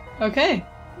succeed. Okay.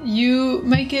 You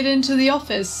make it into the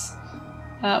office,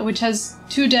 which has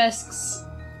 2 desks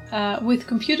with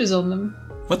computers on them.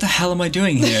 What the hell am I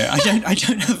doing here? I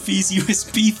don't have these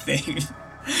USB thing.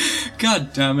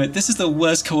 God damn it! This is the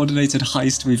worst coordinated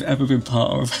heist we've ever been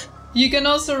part of. You can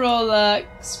also roll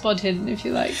spot hidden if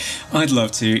you like. I'd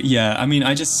love to. Yeah, I mean,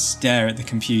 I just stare at the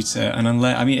computer, and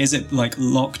is it like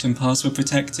locked and password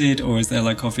protected, or is there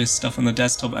like obvious stuff on the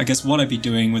desktop? I guess what I'd be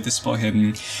doing with the spot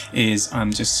hidden is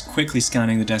I'm just quickly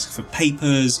scanning the desk for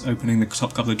papers, opening the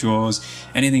top couple of drawers,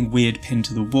 anything weird pinned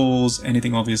to the walls,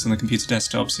 anything obvious on the computer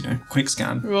desktops. Quick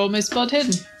scan. Roll me spot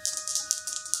hidden.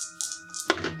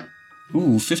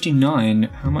 Ooh, 59.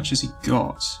 How much has he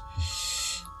got?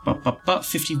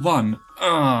 51.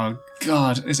 Oh,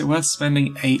 God. Is it worth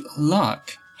spending 8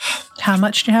 luck? How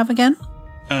much do you have again?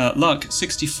 Luck,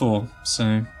 64.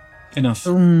 So, enough.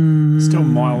 Still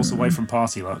miles away from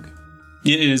party luck.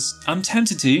 It is. I'm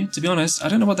tempted to be honest. I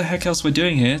don't know what the heck else we're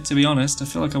doing here, to be honest. I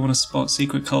feel like I want to spot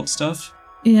secret cult stuff.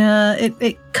 Yeah,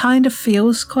 it kind of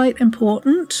feels quite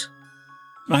important.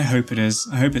 I hope it is.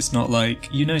 I hope it's not like,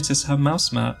 you notice her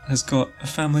mouse mat has got a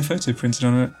family photo printed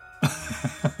on it.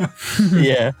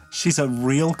 Yeah. She's a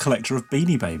real collector of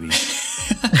Beanie Babies.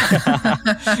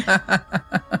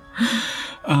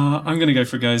 I'm going to go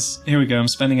for it, guys. Here we go. I'm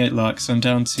spending 8 luck, so I'm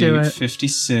down to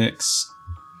 56.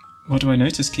 What do I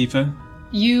notice, Keeper?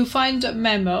 You find a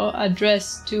memo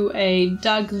addressed to a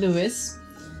Doug Lewis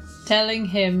telling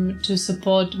him to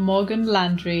support Morgan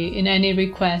Landry in any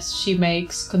request she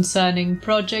makes concerning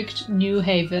Project New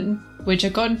Haven, which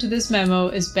according to this memo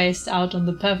is based out on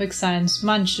the Perfect Science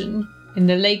Mansion in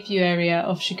the Lakeview area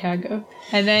of Chicago.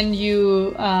 And then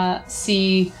you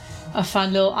see a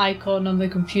fun little icon on the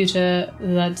computer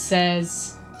that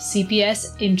says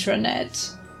CPS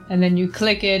Intranet. And then you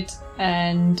click it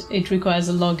and it requires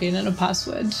a login and a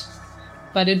password.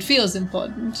 But it feels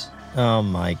important. Oh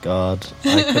my god.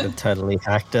 I could have totally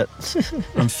hacked it.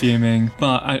 I'm fuming.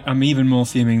 But I'm even more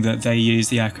fuming that they use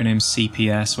the acronym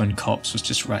CPS when COPS was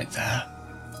just right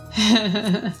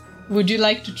there. Would you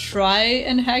like to try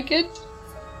and hack it?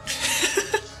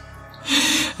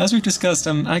 As we've discussed,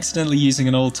 I'm accidentally using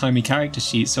an old-timey character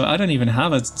sheet, so I don't even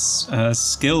have a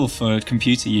skill for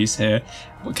computer use here.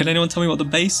 Can anyone tell me what the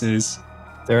base is?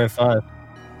 05.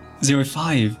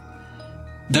 05. You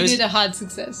did a hard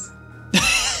success.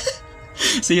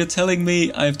 So you're telling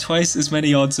me I have twice as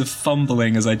many odds of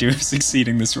fumbling as I do of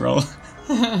succeeding this roll?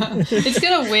 It's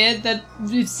kind of weird that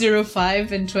it's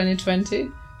 05 in 2020.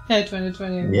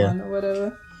 2021 or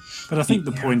whatever. But I think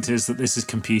the point is that this is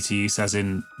computer use as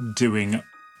in doing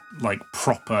like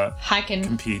proper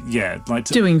hacking.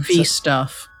 Doing V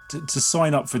stuff. To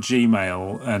sign up for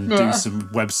Gmail and do some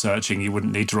web searching, you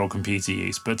wouldn't need to roll computer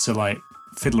use, but to like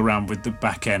fiddle around with the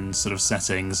back end sort of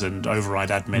settings and override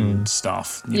admin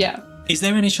stuff. Yeah. Is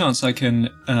there any chance I can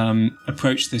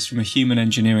approach this from a human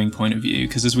engineering point of view?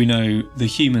 Because as we know, the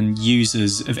human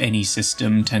users of any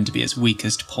system tend to be its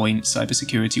weakest point,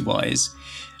 cybersecurity-wise.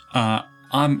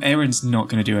 Aaron's not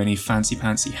going to do any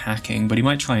fancy-pantsy hacking, but he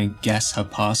might try and guess her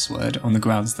password on the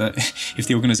grounds that if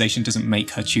the organization doesn't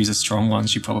make her choose a strong one,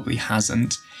 she probably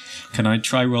hasn't. Can I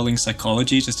try rolling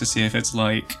psychology just to see if it's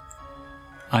like,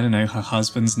 I don't know, her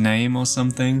husband's name or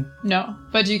something? No,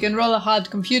 but you can roll a hard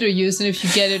computer use, and if you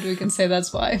get it, we can say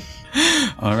that's why.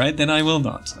 All right, then I will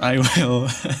not. I will.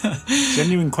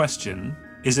 Genuine question.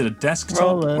 Is it a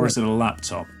desktop or is it a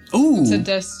laptop? Ooh! It's a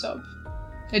desktop.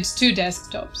 It's 2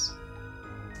 desktops.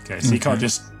 Okay, so you can't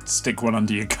just stick one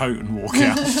under your coat and walk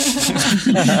out.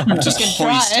 Just You can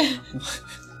try.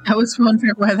 I was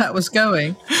wondering where that was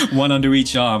going. One under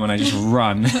each arm and I just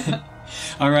run.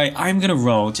 All right, I'm going to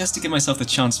roll just to give myself the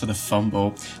chance for the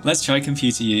fumble. Let's try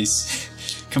computer use.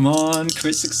 Come on,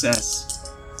 crit success.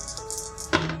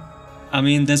 I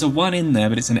mean, there's a 1 in there,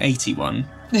 but it's an 81.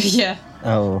 Yeah.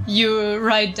 Oh. You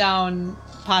write down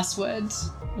passwords.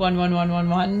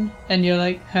 11111, and you're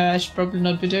like, I should probably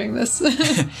not be doing this.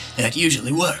 That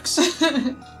usually works.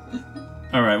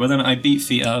 All right, well then I beat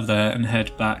feet out of there and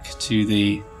head back to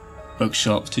the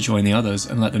bookshop to join the others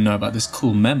and let them know about this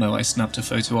cool memo I snapped a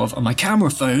photo of on my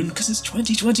camera phone because it's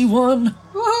 2021.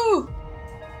 Woohoo!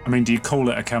 I mean, do you call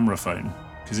it a camera phone?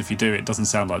 Because if you do, it doesn't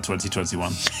sound like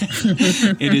 2021.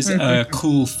 It is a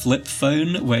cool flip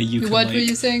phone where you can What were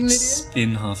you saying, Lydia?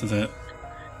 spin half of it.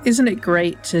 Isn't it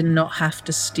great to not have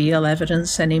to steal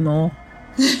evidence anymore?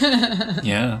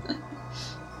 Yeah.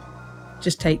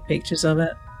 Just take pictures of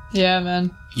it. Yeah,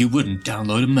 man. You wouldn't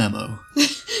download a memo.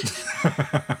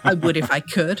 I would if I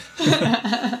could.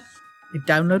 I'd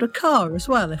download a car as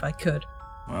well if I could.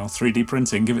 Well, 3D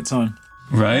printing, give it time.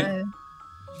 Right?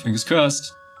 Fingers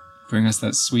crossed. Bring us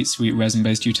that sweet, sweet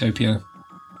resin-based utopia.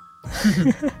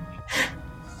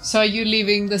 So are you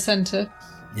leaving the center?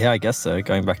 Yeah, I guess so.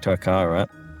 Going back to our car, right?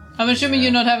 I'm assuming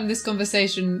you're not having this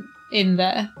conversation in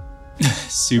there.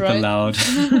 Super Right. loud.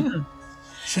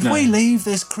 Should we leave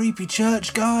this creepy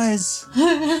church, guys?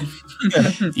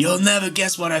 You'll never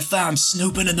guess what I found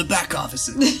snooping in the back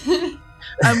offices.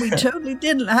 And we totally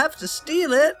didn't have to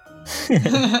steal it.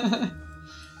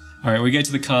 All right, we go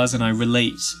to the cars and I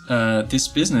relate this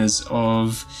business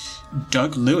of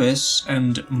Doug Lewis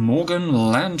and Morgan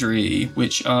Landry,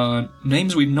 which are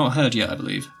names we've not heard yet, I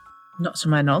believe. Not to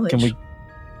my knowledge. Can we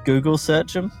Google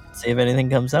search them, see if anything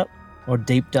comes up? Or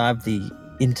deep dive the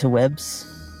interwebs?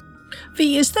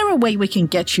 V, is there a way we can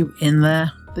get you in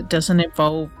there that doesn't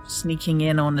involve sneaking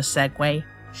in on a Segway?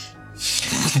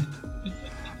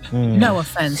 No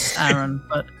offense, Aaron,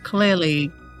 but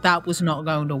clearly that was not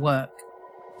going to work.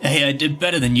 Hey, I did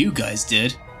better than you guys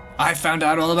did. I found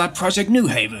out all about Project New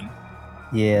Haven.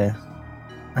 Yeah.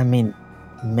 I mean,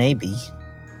 maybe.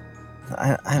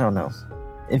 I don't know.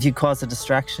 If you cause a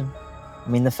distraction. I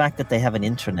mean, the fact that they have an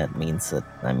intranet means that,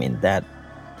 I mean, that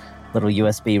little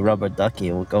USB rubber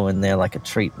ducky will go in there like a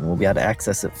treat and we'll be able to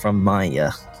access it from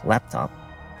my laptop.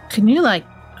 Can you, like,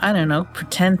 I don't know,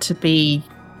 pretend to be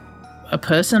a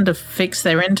person to fix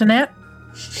their internet?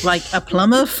 Like a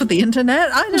plumber for the internet?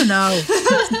 I don't know.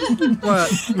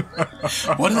 What?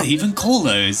 What do they even call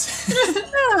those?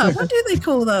 Yeah, what do they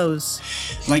call those?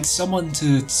 Like someone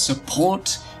to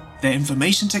support their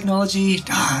information technology?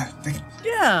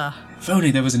 Yeah. If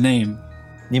only there was a name.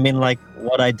 You mean like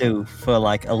what I do for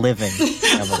like a living,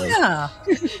 Emily? Yeah.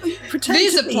 Pretend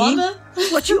He's to a be plumber?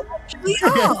 what you actually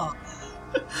are.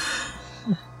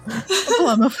 A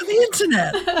plumber for the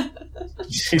internet.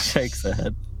 She shakes her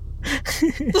head.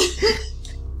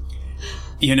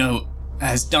 You know,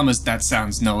 as dumb as that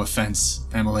sounds, no offense,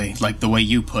 Emily, like the way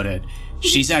you put it,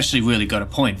 she's actually really got a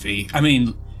point, V. I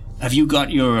mean, have you got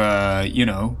your,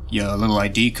 your little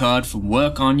ID card from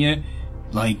work on you?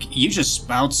 Like, you just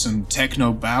spout some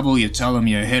techno babble, you tell them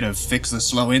you're here to fix the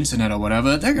slow internet or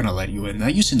whatever, they're gonna let you in there.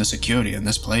 You've seen the security in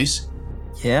this place.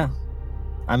 Yeah.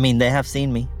 I mean, they have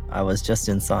seen me. I was just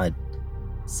inside.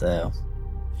 So...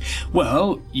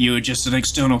 Well, you're just an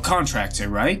external contractor,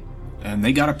 right? And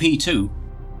they got a P too.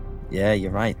 Yeah, you're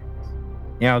right.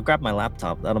 Yeah, I'll grab my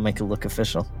laptop. That'll make it look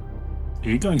official. Are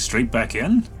you going straight back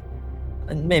in?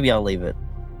 And maybe I'll leave it.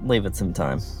 Leave it some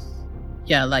time.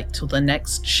 Yeah, like till the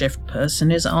next shift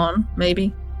person is on,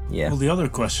 maybe? Yeah. Well, the other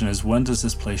question is, when does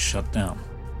this place shut down?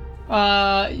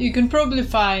 You can probably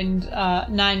find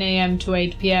 9 a.m. to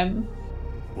 8 p.m.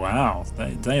 Wow,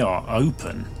 they are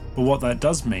open. But what that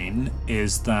does mean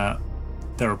is that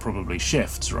there are probably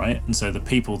shifts, right? And so the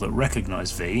people that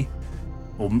recognise V,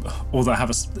 or that have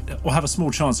a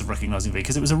small chance of recognising V,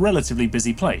 because it was a relatively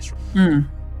busy place.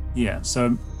 Yeah,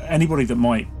 so anybody that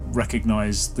might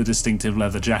recognise the distinctive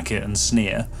leather jacket and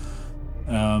sneer,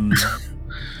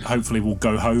 hopefully will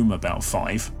go home about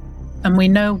 5. And we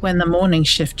know when the morning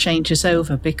shift changes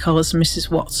over because Mrs.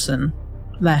 Watson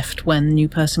left when the new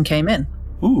person came in.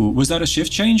 Ooh, was that a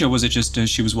shift change, or was it just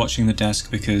she was watching the desk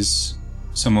because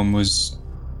someone was...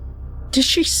 Did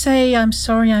she say, I'm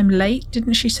sorry I'm late?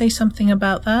 Didn't she say something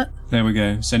about that? There we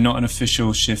go. So not an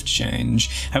official shift change.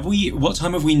 What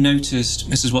time have we noticed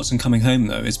Mrs. Watson coming home,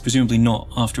 though? It's presumably not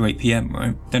after 8 p.m,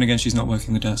 right? Then again, she's not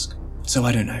working the desk. So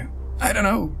I don't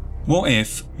know. What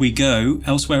if we go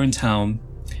elsewhere in town,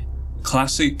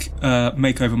 classic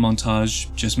makeover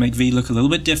montage, just make V look a little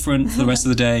bit different for the rest of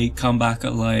the day, come back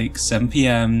at like 7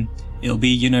 p.m, it'll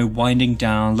be, winding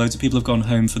down, loads of people have gone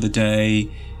home for the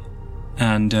day,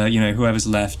 and, whoever's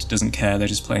left doesn't care, they're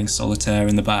just playing solitaire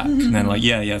in the back, and then like,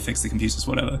 yeah, fix the computers,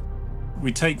 whatever.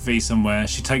 We take V somewhere,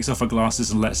 she takes off her glasses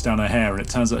and lets down her hair, and it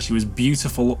turns out she was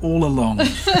beautiful all along.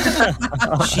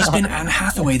 She's been Anne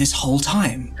Hathaway this whole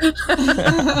time.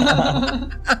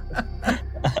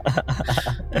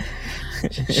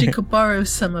 She could borrow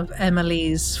some of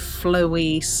Emily's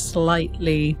flowy,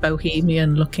 slightly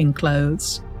bohemian-looking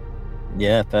clothes.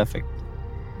 Yeah, perfect.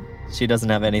 She doesn't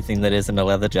have anything that isn't a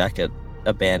leather jacket,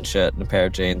 a band shirt, and a pair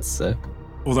of jeans, so...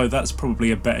 Although that's probably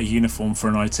a better uniform for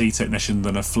an IT technician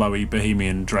than a flowy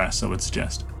bohemian dress, I would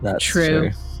suggest. That's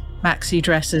True. Maxi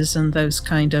dresses and those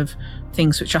kind of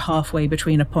things which are halfway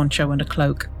between a poncho and a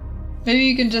cloak. Maybe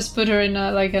you can just put her in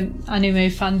an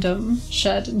anime fandom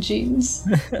shirt and jeans.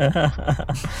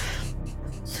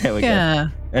 There we go.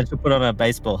 And she'll put on a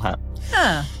baseball hat.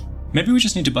 Yeah. Maybe we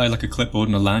just need to buy like a clipboard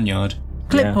and a lanyard.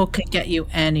 Clipboard can get you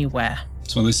anywhere.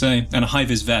 That's what they say. And a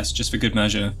high-vis vest, just for good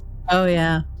measure. Oh,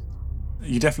 yeah.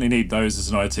 You definitely need those as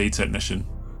an IT technician.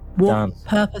 Walk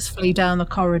purposefully down the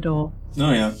corridor. Oh,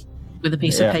 yeah. With a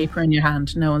piece of paper in your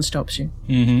hand. No one stops you.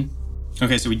 Mm-hmm.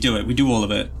 Okay, so we do it. We do all of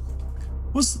it.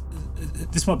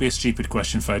 This might be a stupid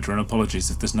question, Phaedra, and apologies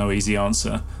if there's no easy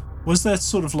answer. Was there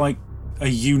sort of like a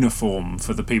uniform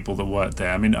for the people that worked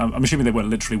there? I mean, I'm assuming they weren't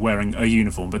literally wearing a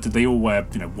uniform, but did they all wear,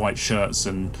 white shirts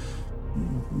and,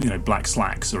 black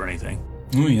slacks or anything?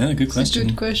 Oh, yeah, good question. That's a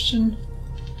good question.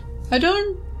 I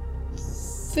don't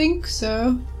think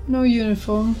so. No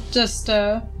uniform. Just,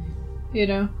 Relatively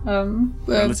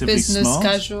business smart?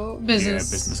 casual.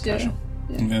 Business casual.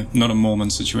 Yeah, not a Mormon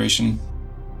situation.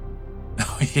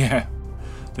 Oh, yeah.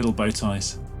 Little bow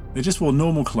ties. They just wore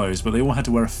normal clothes, but they all had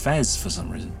to wear a fez for some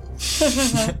reason.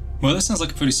 Well, that sounds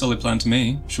like a pretty solid plan to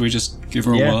me. Should we just give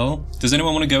her a whirl? Does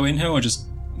anyone want to go in here or just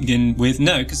begin with...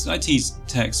 No, because IT's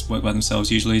techs work by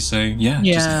themselves usually, so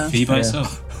just be by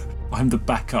yourself. I'm the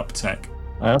backup tech.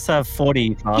 I also have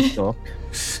 40 fast talk.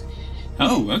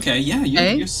 Oh, okay, yeah,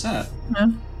 you're set. Yeah.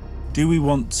 Do we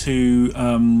want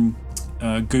to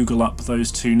Google up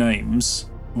those two names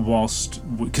whilst...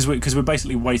 Because we're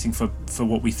basically waiting for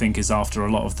what we think is after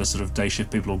a lot of the sort of day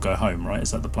shift people will go home, right?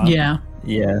 Is that the plan? Yeah.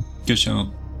 Yeah. Good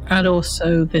shot. And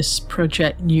also this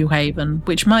Project New Haven,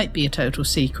 which might be a total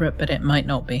secret, but it might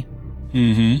not be.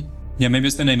 Mm-hmm. Yeah, maybe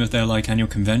it's the name of their annual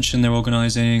convention they're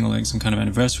organising, or some kind of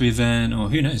anniversary event, or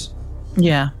who knows.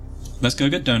 Yeah. Let's go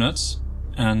get donuts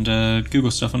and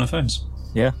Google stuff on our phones.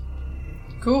 Yeah.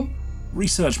 Cool.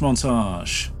 Research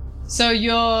montage. So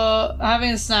you're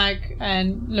having a snack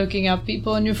and looking up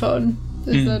people on your phone.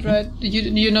 Is that right?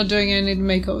 You're not doing any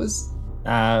makeovers?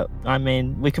 I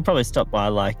mean, we could probably stop by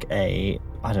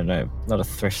I don't know, not a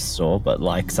thrift store, but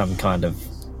some kind of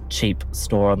cheap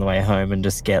store on the way home and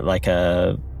just get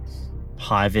a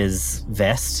high-vis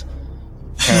vest,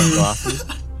 pair of glasses.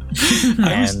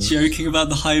 I was joking about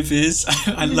the high-vis.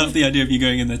 I love the idea of you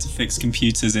going in there to fix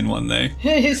computers in one, though.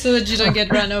 So that you don't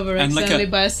get run over accidentally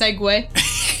by a Segway.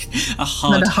 A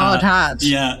hard hat.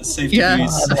 Yeah, safety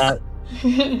boots.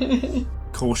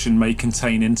 Caution may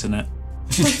contain internet.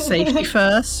 Safety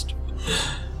first.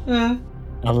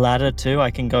 A ladder too. I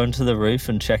can go into the roof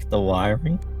and check the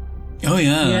wiring. Oh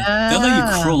yeah. They'll let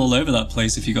you crawl all over that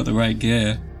place if you got the right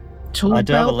gear. I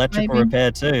do have electrical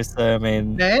repair too, so I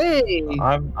mean, hey,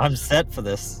 I'm set for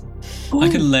this. I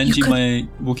can lend you my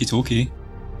walkie-talkie.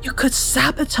 You could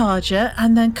sabotage it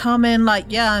and then come in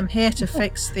I'm here to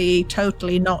fix the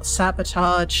totally not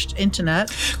sabotaged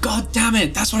internet. God damn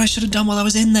it! That's what I should have done while I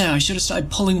was in there. I should have started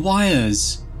pulling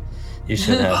wires. You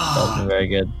should have. That was very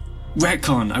good.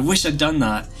 Retcon. I wish I'd done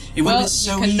that. It would have been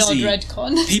so easy. You cannot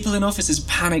retcon. People in offices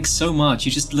panic so much.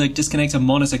 You just disconnect a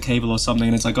monitor cable or something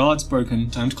and it's oh, it's broken.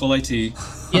 Time to call IT.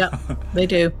 Yeah, they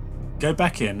do. Go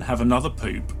back in, have another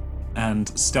poop,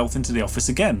 and stealth into the office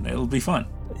again. It'll be fine.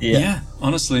 Yeah,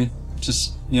 honestly.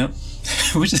 Just,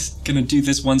 we're just going to do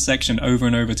this one section over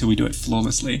and over till we do it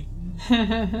flawlessly.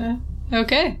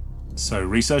 Okay. So,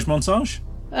 research montage?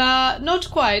 Not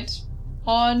quite.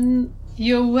 On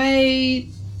your way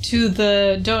to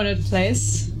the donut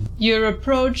place, you're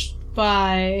approached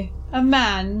by a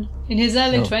man in his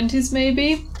early 20s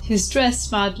maybe. He's dressed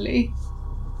smartly.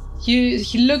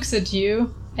 He looks at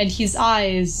you, and his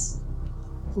eyes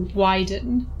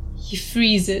widen. He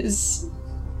freezes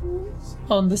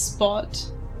on the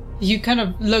spot. You kind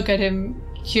of look at him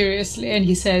curiously, and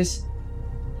he says,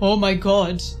 "Oh my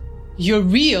god, you're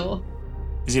real."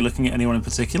 Is he looking at anyone in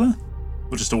particular?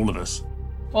 Or just all of us?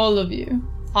 All of you.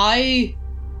 I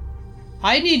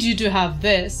need you to have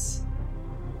this,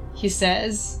 he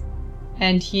says,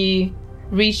 and he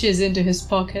reaches into his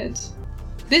pocket.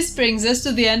 This brings us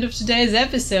to the end of today's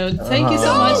episode. Thank you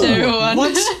so much, everyone.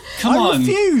 What? Come on.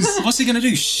 refuse. What's he gonna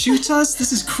do? Shoot us?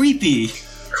 This is creepy.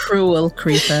 Cruel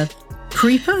creeper.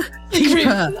 Creeper?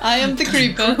 Creeper. I am the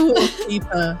creeper. Cruel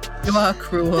creeper. You are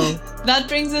cruel. That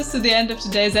brings us to the end of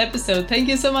today's episode. Thank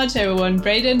you so much, everyone.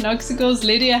 Brayden, Noxicals,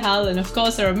 Lydia, Hal, and of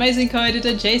course our amazing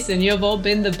co-editor Jason. You have all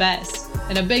been the best.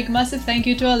 And a big massive thank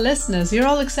you to our listeners. You're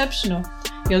all exceptional.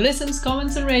 Your listens,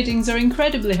 comments, and ratings are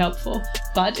incredibly helpful.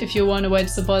 But if you want a way to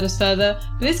support us further,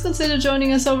 please consider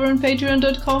joining us over on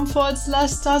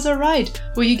patreon.com/StarsAreRight,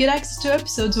 where you get access to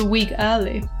episodes a week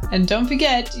early. And don't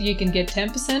forget, you can get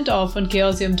 10% off on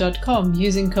chaosium.com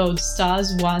using code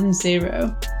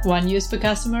STARS10. One use per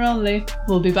customer only.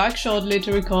 We'll be back shortly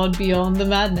to record Beyond the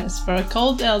Madness for our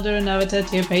Cold Elder and Avatar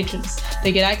tier patrons.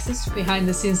 They get access to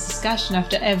behind-the-scenes discussion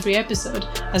after every episode,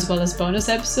 as well as bonus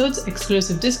episodes,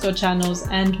 exclusive Discord channels,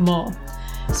 and more.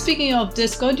 Speaking of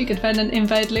Discord, you can find an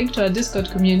invite link to our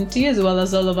Discord community, as well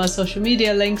as all of our social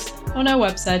media links on our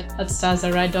website at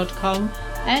starsarai.com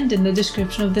and in the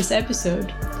description of this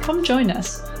episode. Come join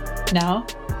us. Now,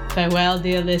 farewell,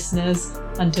 dear listeners,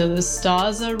 until the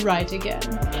stars are right again.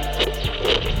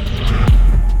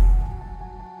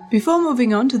 Before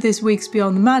moving on to this week's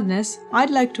Beyond the Madness, I'd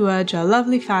like to urge our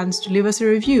lovely fans to leave us a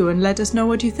review and let us know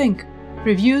what you think.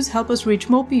 Reviews help us reach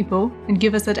more people and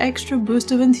give us that extra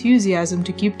boost of enthusiasm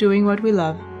to keep doing what we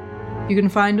love. You can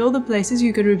find all the places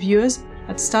you can review us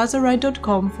at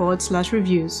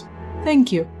starsarai.com/reviews.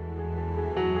 Thank you.